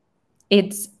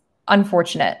it's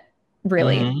unfortunate,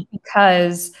 really,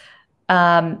 because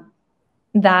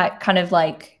that kind of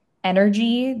like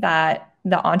energy that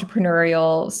the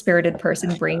entrepreneurial spirited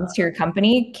person brings to your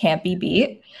company can't be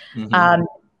beat. And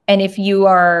if you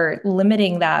are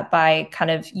limiting that by kind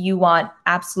of, you want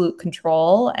absolute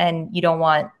control and you don't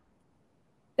want,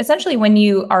 essentially when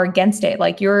you are against it,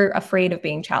 like you're afraid of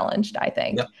being challenged, I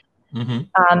think.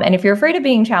 And if you're afraid of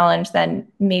being challenged, then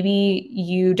maybe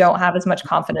you don't have as much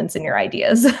confidence in your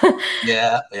ideas.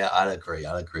 I'd agree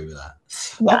with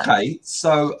that. Okay,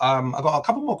 so I've got a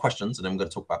couple more questions, and then I'm going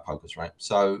to talk about Pocus, right?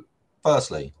 So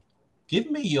firstly,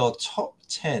 give me your top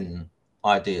 10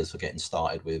 ideas for getting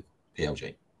started with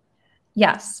PLG.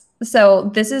 Yes.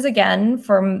 So this is again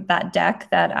from that deck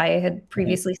that I had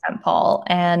previously sent Paul,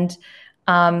 and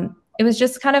it was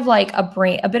just kind of like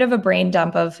a bit of a brain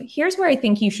dump of, here's where I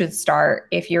think you should start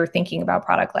if you're thinking about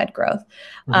product-led growth.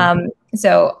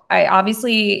 So I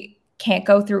obviously can't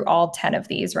go through all 10 of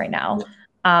these right now,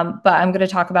 but I'm going to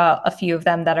talk about a few of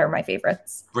them that are my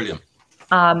favorites. Brilliant.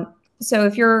 So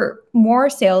if you're more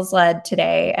sales-led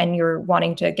today and you're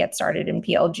wanting to get started in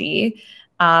PLG,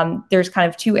 there's kind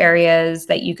of two areas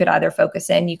that you could either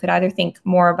focus in. You could either think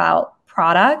more about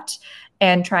product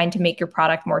and trying to make your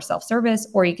product more self-service,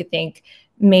 or you could think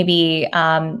maybe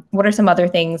what are some other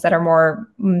things that are more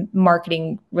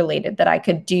marketing related that I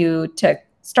could do to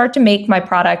start to make my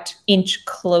product inch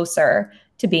closer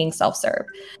to being self-serve.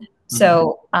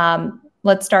 So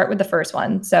let's start with the first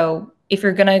one. So if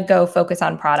you're going to go focus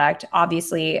on product,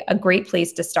 obviously a great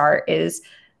place to start is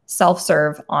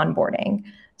self-serve onboarding.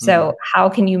 So how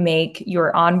can you make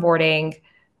your onboarding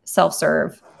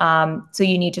self-serve? So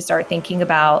you need to start thinking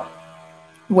about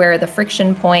where are the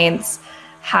friction points,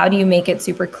 how do you make it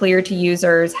super clear to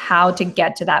users, how to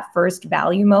get to that first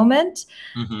value moment.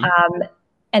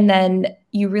 And then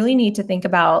you really need to think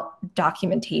about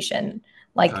documentation,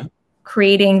 like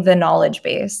creating the knowledge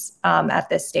base at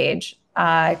this stage.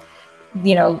 Mine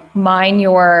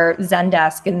your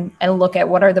Zendesk and look at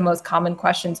what are the most common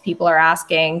questions people are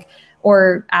asking,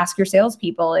 or ask your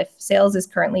salespeople if sales is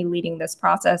currently leading this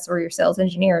process, or your sales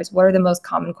engineers, what are the most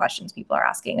common questions people are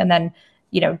asking? And then,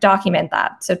 document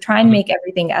that. So try and make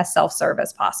everything as self-serve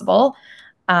as possible.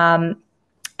 And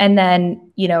And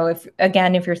then,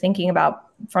 if you're thinking about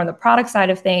from the product side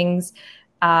of things,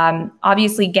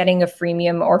 obviously getting a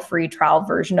freemium or free trial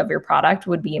version of your product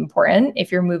would be important.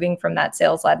 If you're moving from that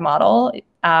sales-led model,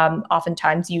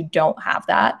 oftentimes you don't have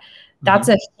that. That's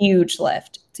a huge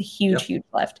lift. It's a huge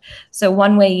lift. So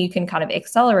one way you can kind of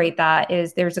accelerate that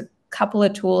is there's a couple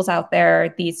of tools out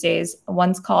there these days.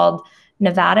 One's called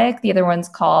Novatic, the other one's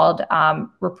called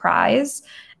Reprise.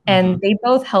 And they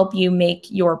both help you make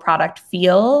your product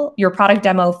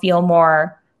demo feel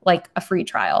more like a free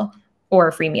trial or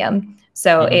a freemium.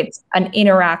 So it's an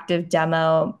interactive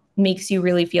demo, makes you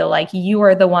really feel like you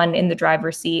are the one in the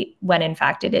driver's seat when in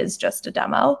fact it is just a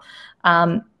demo.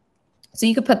 So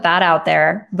you could put that out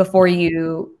there before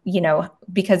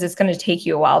because it's going to take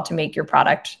you a while to make your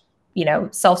product,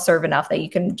 self-serve enough that you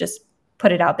can just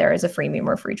put it out there as a freemium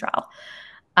or free trial.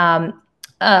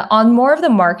 On more of the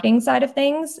marketing side of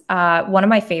things, one of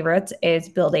my favorites is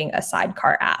building a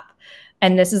sidecar app.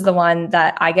 And this is the one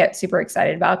that I get super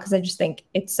excited about because I just think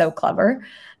it's so clever.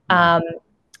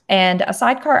 And a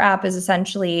sidecar app is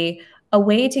essentially a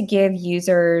way to give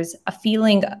users a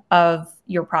feeling of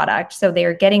your product. So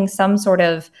they're getting some sort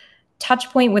of touch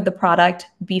point with the product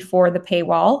before the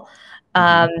paywall.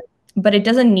 But it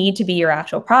doesn't need to be your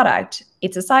actual product.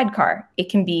 It's a sidecar. It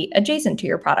can be adjacent to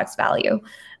your product's value.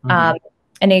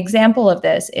 An example of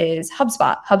this is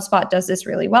HubSpot. HubSpot does this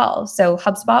really well. So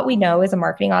HubSpot, we know, is a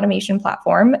marketing automation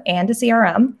platform and a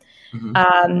CRM.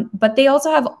 But they also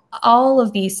have all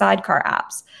of these sidecar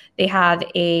apps. They have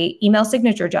a email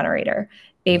signature generator.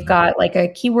 They've got like a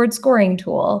keyword scoring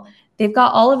tool. They've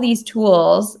got all of these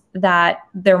tools that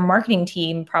their marketing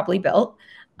team probably built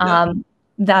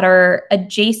that are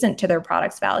adjacent to their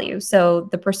product's value. So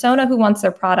the persona who wants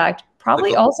their product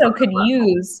probably also could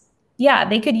use,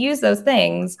 they could use those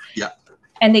things.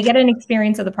 And they get an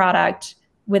experience of the product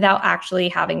without actually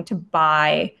having to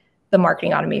buy the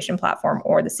marketing automation platform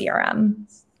or the CRM.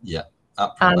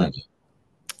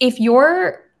 If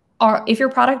your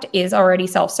product is already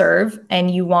self-serve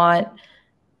and you want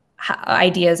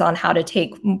ideas on how to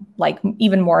take like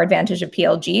even more advantage of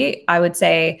PLG, I would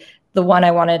say the one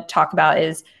I want to talk about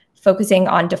is focusing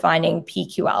on defining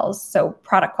PQLs, so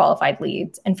product qualified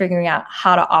leads, and figuring out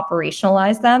how to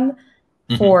operationalize them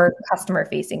for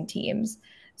customer-facing teams.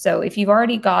 So if you've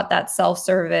already got that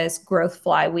self-service growth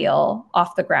flywheel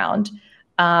off the ground,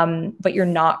 but you're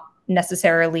not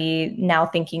necessarily now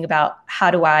thinking about how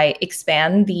do I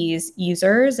expand these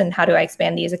users and how do I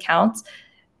expand these accounts,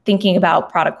 thinking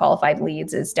about product qualified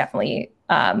leads is definitely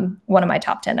one of my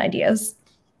top 10 ideas.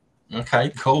 Okay,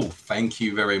 cool. Thank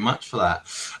you very much for that.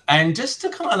 And just to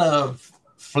kind of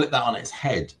flip that on its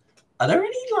head, are there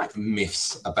any like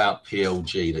myths about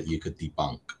PLG that you could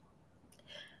debunk?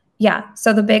 Yeah.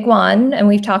 So the big one, and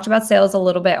we've talked about sales a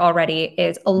little bit already,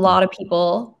 is a lot of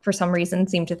people, for some reason,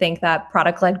 seem to think that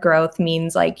product-led growth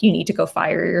means like you need to go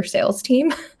fire your sales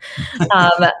team,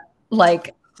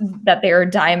 like that they are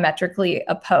diametrically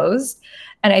opposed.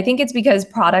 And I think it's because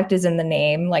product is in the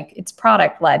name, like it's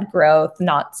product-led growth,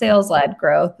 not sales-led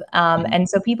growth. And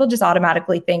so people just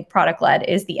automatically think product-led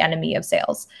is the enemy of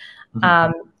sales.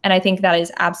 And I think that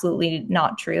is absolutely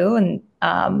not true. And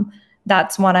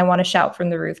that's one I want to shout from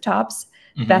the rooftops.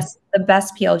 The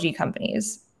best PLG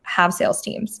companies have sales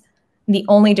teams. The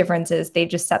only difference is they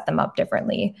just set them up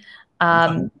differently.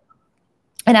 And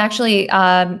actually,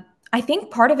 I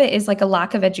think part of it is like a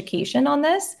lack of education on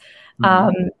this.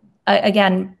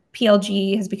 Again,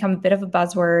 PLG has become a bit of a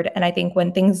buzzword. And I think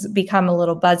when things become a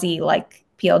little buzzy like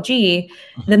PLG,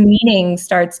 the meaning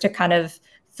starts to kind of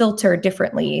filter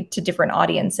differently to different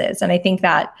audiences. And I think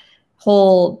that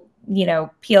whole,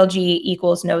 PLG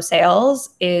equals no sales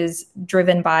is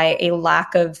driven by a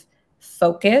lack of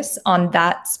focus on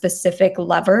that specific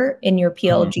lever in your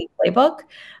PLG playbook.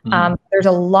 There's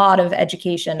a lot of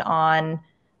education on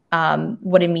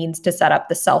what it means to set up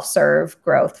the self-serve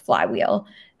growth flywheel.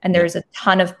 And there's a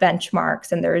ton of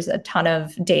benchmarks and there's a ton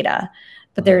of data,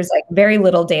 but there's like very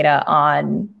little data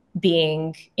on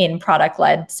being in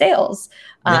product-led sales,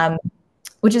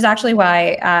 which is actually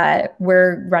why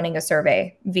we're running a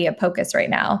survey via POCUS right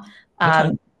now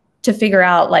to figure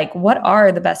out like what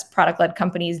are the best product-led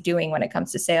companies doing when it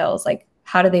comes to sales? Like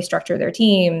how do they structure their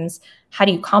teams? How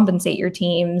do you compensate your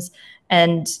teams?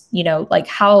 And, like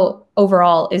how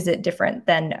overall is it different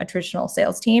than a traditional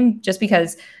sales team? Just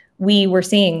because we were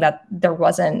seeing that there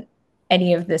wasn't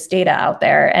any of this data out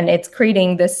there, and it's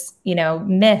creating this,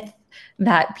 myth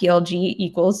that PLG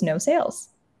equals no sales.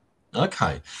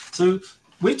 Okay. So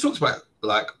we talked about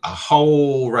like a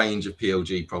whole range of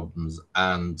PLG problems,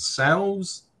 and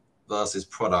sales versus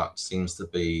product seems to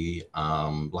be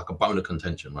like a bone of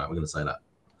contention, right? We're going to say that.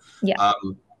 Yeah.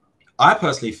 I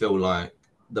personally feel like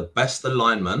the best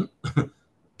alignment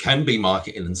can be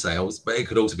marketing and sales, but it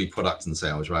could also be product and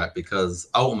sales, right? Because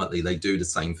ultimately they do the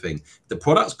same thing. If the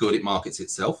product's good, it markets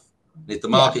itself. If the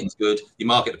marketing's good, you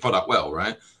market the product well,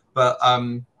 right? But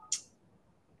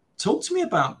talk to me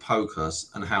about POCUS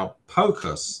and how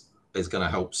POCUS is going to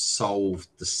help solve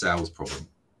the sales problem.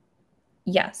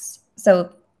 Yes.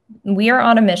 So we are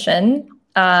on a mission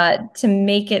to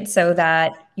make it so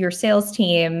that your sales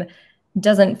team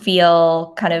doesn't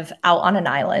feel kind of out on an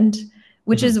island,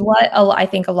 which is what I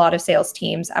think a lot of sales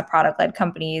teams at product-led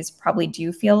companies probably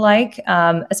do feel like,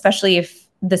 especially if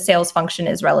the sales function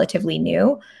is relatively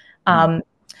new.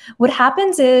 What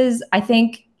happens is, I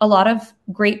think a lot of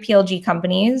great PLG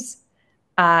companies,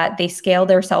 they scale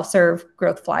their self-serve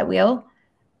growth flywheel,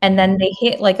 and then they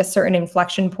hit like a certain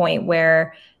inflection point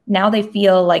where now they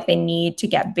feel like they need to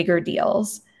get bigger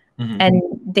deals. And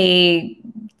they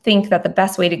think that the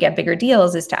best way to get bigger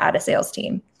deals is to add a sales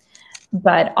team.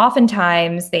 But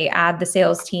oftentimes they add the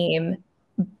sales team,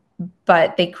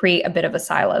 but they create a bit of a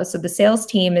silo. So the sales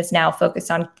team is now focused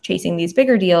on chasing these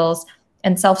bigger deals,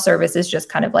 and self-service is just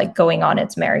kind of like going on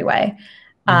its merry way.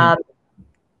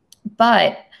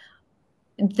 But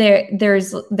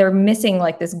they're missing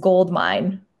like this gold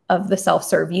mine of the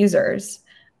self-serve users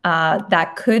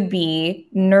that could be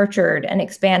nurtured and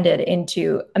expanded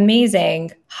into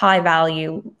amazing, high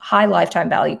value, high lifetime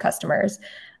value customers.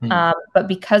 But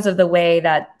because of the way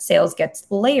that sales gets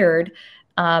layered,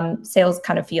 sales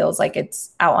kind of feels like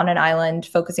it's out on an island,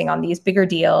 focusing on these bigger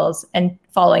deals and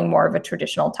following more of a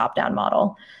traditional top-down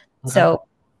model. So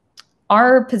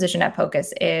our position at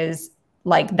POCUS is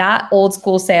like that old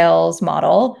school sales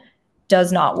model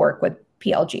does not work with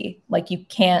PLG. Like you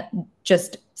can't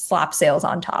just slap sales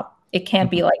on top. It can't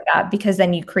be like that, because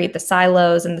then you create the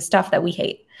silos and the stuff that we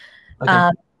hate.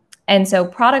 And so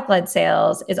product-led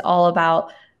sales is all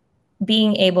about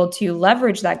being able to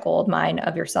leverage that gold mine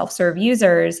of your self-serve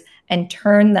users and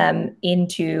turn them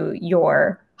into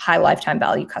your high lifetime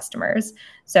value customers.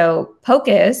 So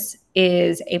POCUS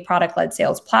is a product-led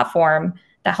sales platform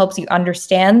that helps you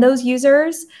understand those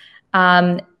users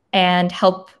and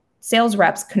help sales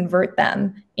reps convert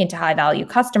them into high value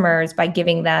customers by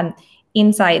giving them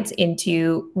insights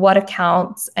into what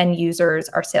accounts and users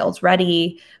are sales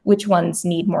ready, which ones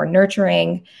need more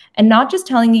nurturing, and not just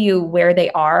telling you where they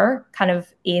are kind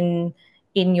of in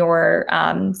your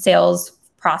sales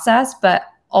process, but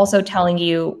also telling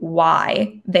you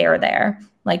why they are there.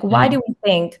 Like, why do we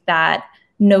think that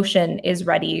Notion is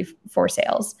ready for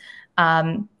sales?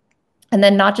 And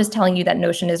then not just telling you that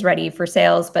Notion is ready for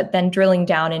sales, but then drilling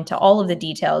down into all of the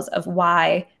details of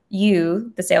why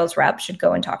you, the sales rep, should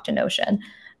go and talk to Notion.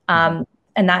 And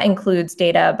that includes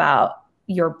data about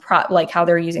your like how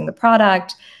they're using the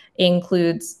product. It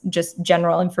includes just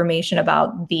general information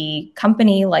about the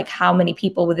company, like how many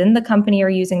people within the company are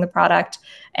using the product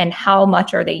and how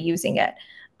much are they using it.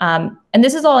 And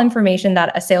this is all information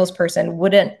that a salesperson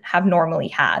wouldn't have normally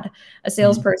had. A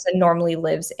salesperson normally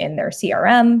lives in their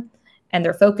CRM, and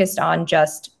they're focused on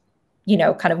just, you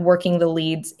know, kind of working the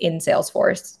leads in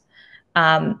Salesforce.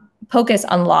 POCUS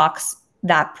unlocks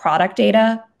that product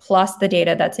data plus the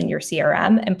data that's in your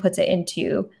CRM and puts it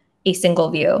into a single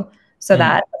view so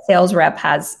that a sales rep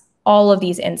has all of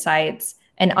these insights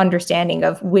and understanding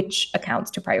of which accounts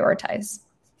to prioritize.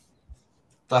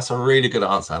 That's a really good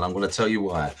answer, and I'm going to tell you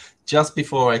why. Just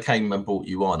before I came and brought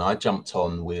you on, I jumped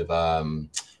on with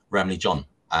Ramley John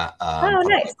at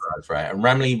nice. right? And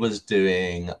Ramley was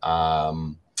doing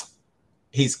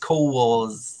his call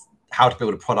was how to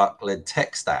build a product-led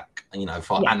tech stack, you know,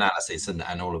 for analysis and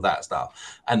all of that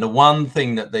stuff. And the one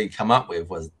thing that they come up with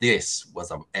was this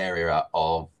was an area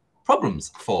of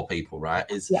problems for people, right?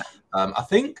 Is I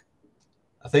think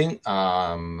they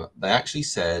actually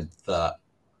said that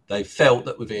they felt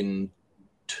that within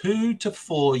 2 to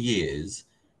 4 years,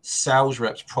 sales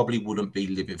reps probably wouldn't be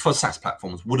living, for SaaS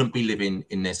platforms, wouldn't be living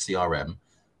in their CRM.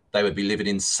 They would be living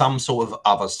in some sort of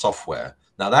other software.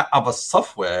 Now, that other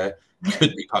software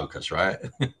could be POCUS, right?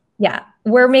 Yeah,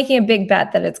 we're making a big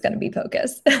bet that it's going to be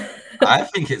POCUS. I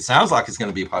think it sounds like it's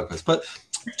going to be POCUS. But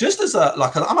just as I'm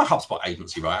a HubSpot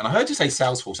agency, right? And I heard you say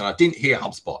Salesforce, and I didn't hear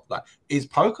HubSpot. Like, is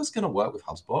POCUS going to work with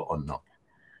HubSpot or not?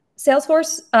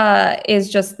 Salesforce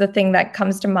is just the thing that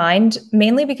comes to mind,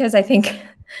 mainly because I think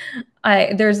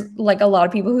there's like a lot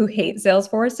of people who hate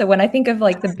Salesforce. So when I think of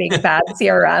like the big bad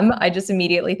CRM, I just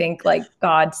immediately think like,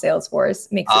 God,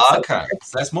 Salesforce makes it so hard.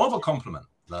 So that's more of a compliment.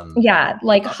 Yeah,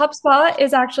 like HubSpot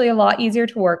is actually a lot easier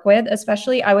to work with,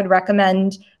 especially I would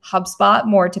recommend HubSpot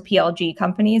more to PLG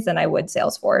companies than I would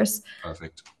Salesforce.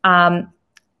 Perfect.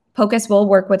 Pocus will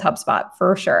work with HubSpot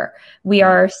for sure. We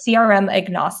are CRM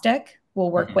agnostic.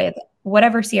 We'll work with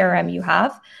whatever CRM you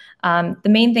have. The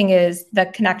main thing is the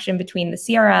connection between the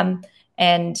CRM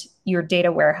and your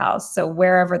data warehouse. So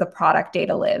wherever the product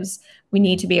data lives, we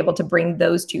need to be able to bring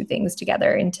those two things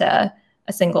together into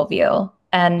a single view.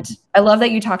 And I love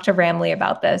that you talked to Ramlee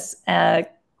about this,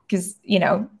 because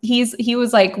he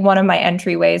was like one of my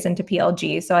entryways into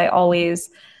PLG. So I always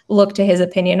look to his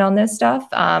opinion on this stuff.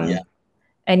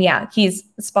 And yeah, he's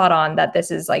spot on that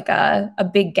this is like a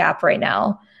big gap right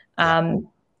now.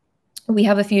 We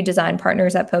have a few design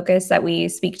partners at Pocus that we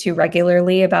speak to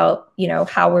regularly about,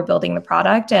 how we're building the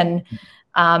product. And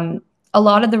a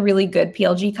lot of the really good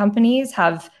PLG companies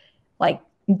have like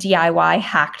DIY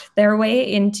hacked their way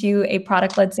into a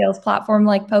product-led sales platform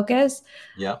like Pocus.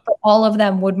 But all of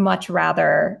them would much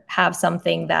rather have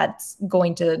something that's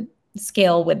going to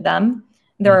scale with them.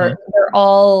 They're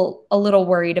all a little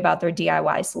worried about their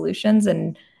DIY solutions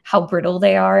and how brittle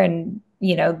they are, and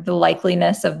the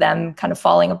likeliness of them kind of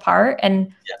falling apart,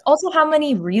 and also how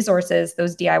many resources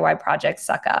those DIY projects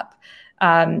suck up.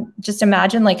 Just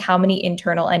imagine like how many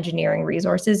internal engineering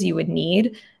resources you would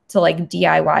need to like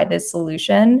DIY this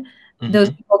solution.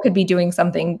 Those people could be doing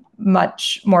something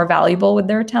much more valuable with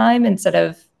their time, instead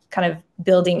of kind of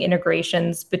building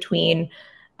integrations between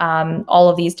all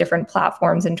of these different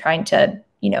platforms and trying to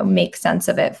make sense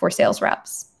of it for sales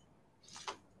reps.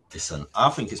 Listen, I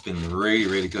think it's been really,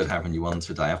 really good having you on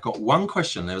today. I've got one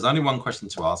question. There was only one question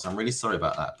to ask. I'm really sorry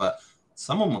about that. But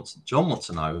John wants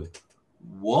to know,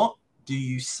 what do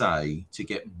you say to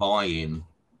get buy-in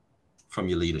from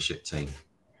your leadership team?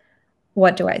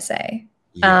 What do I say?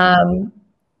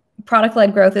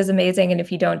 Product-led growth is amazing. And if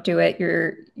you don't do it,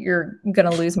 you're going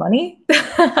to lose money.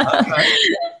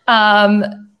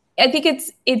 I think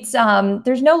it's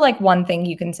there's no like one thing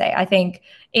you can say. I think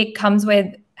it comes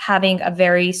with having a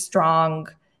very strong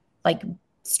like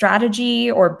strategy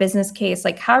or business case,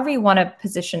 like however you want to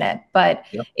position it. But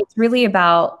it's really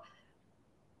about,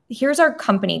 here's our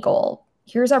company goal,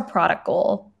 here's our product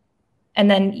goal,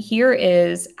 and then here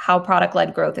is how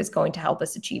product-led growth is going to help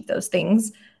us achieve those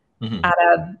things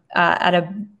at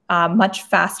a much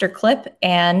faster clip,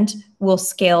 and will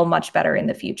scale much better in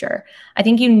the future. I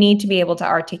think you need to be able to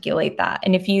articulate that.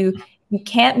 And if you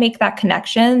can't make that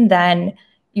connection, then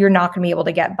you're not going to be able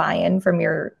to get buy-in from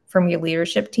your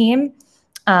leadership team.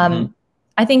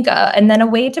 I think, and then a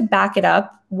way to back it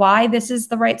up, why this is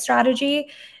the right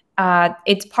strategy,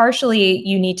 it's partially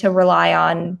you need to rely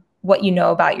on what you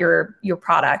know about your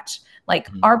product. Like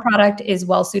our product is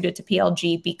well suited to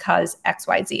PLG because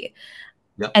XYZ.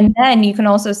 And then you can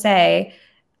also say,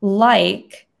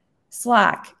 like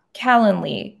Slack,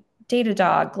 Calendly,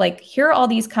 Datadog, like here are all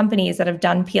these companies that have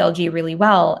done PLG really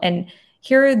well, and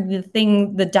here are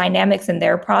the dynamics in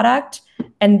their product,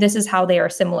 and this is how they are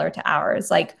similar to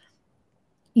ours. Like,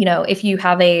 if you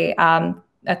have a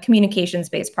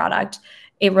communications-based product,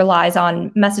 it relies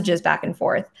on messages back and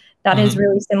forth. That is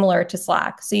really similar to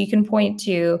Slack. So you can point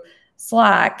to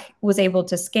Slack was able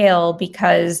to scale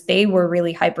because they were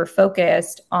really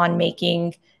hyper-focused on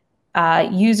making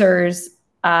users'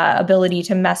 ability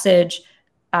to message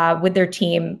with their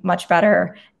team much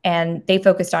better. And they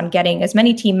focused on getting as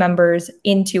many team members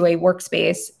into a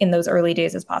workspace in those early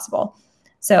days as possible.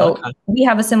 So we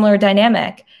have a similar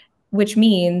dynamic, which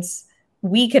means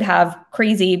we could have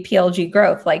crazy PLG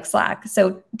growth like Slack.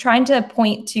 So trying to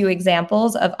point to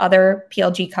examples of other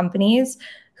PLG companies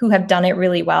who have done it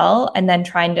really well, and then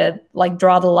trying to like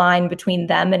draw the line between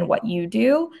them and what you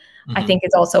do, I think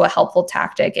is also a helpful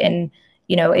tactic. And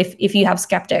if you have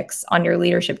skeptics on your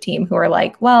leadership team who are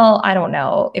like, well, I don't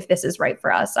know if this is right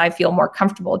for us, I feel more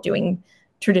comfortable doing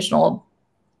traditional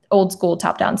old school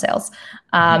top-down sales.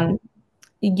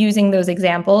 Using those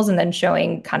examples and then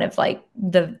showing kind of like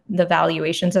the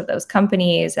valuations of those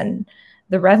companies and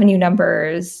the revenue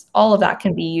numbers, all of that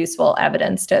can be useful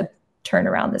evidence to turn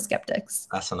around the skeptics.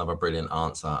 That's another brilliant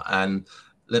answer. And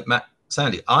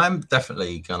Sandy, I'm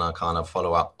definitely gonna kind of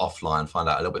follow up offline, find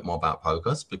out a little bit more about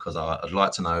Pocus, because I'd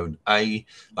like to know A,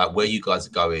 like where you guys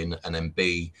are going, and then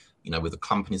B, with the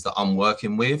companies that I'm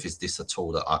working with, is this a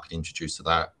tool that I could introduce to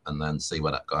that, and then see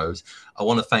where that goes. I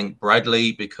want to thank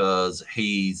Bradley because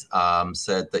he's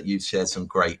said that you've shared some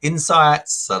great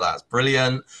insights, so that's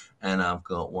brilliant. And I've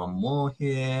got one more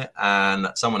here, and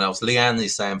someone else, Leanne,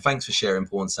 is saying thanks for sharing,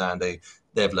 Paul and Sandy.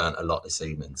 They've learned a lot this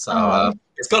evening, so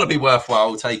it's got to be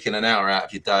worthwhile taking an hour out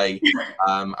of your day.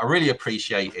 I really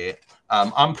appreciate it.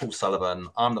 I'm Paul Sullivan.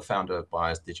 I'm the founder of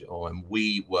Buyers Digital, and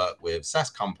we work with SaaS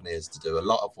companies to do a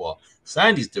lot of what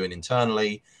Sandy's doing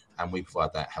internally, and we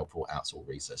provide that helpful outsourced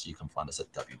research. You can find us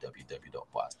at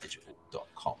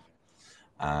www.buyersdigital.com.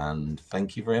 And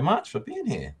thank you very much for being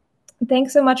here.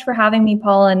 Thanks so much for having me,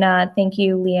 Paul. And thank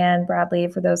you, Leanne Bradley,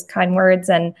 for those kind words.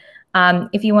 And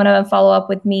if you want to follow up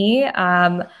with me,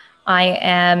 I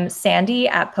am Sandy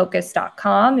at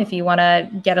Pocus.com. If you want to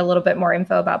get a little bit more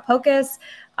info about Pocus.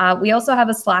 We also have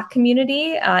a Slack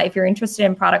community. If you're interested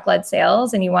in product-led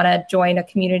sales and you want to join a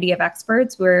community of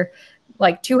experts, we're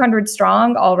like 200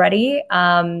 strong already.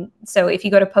 So if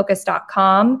you go to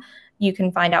Pocus.com, you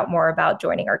can find out more about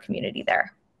joining our community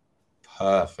there.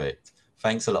 Perfect.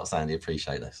 Thanks a lot, Sandy.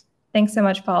 Appreciate this. Thanks so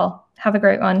much, Paul. Have a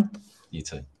great one. You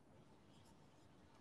too.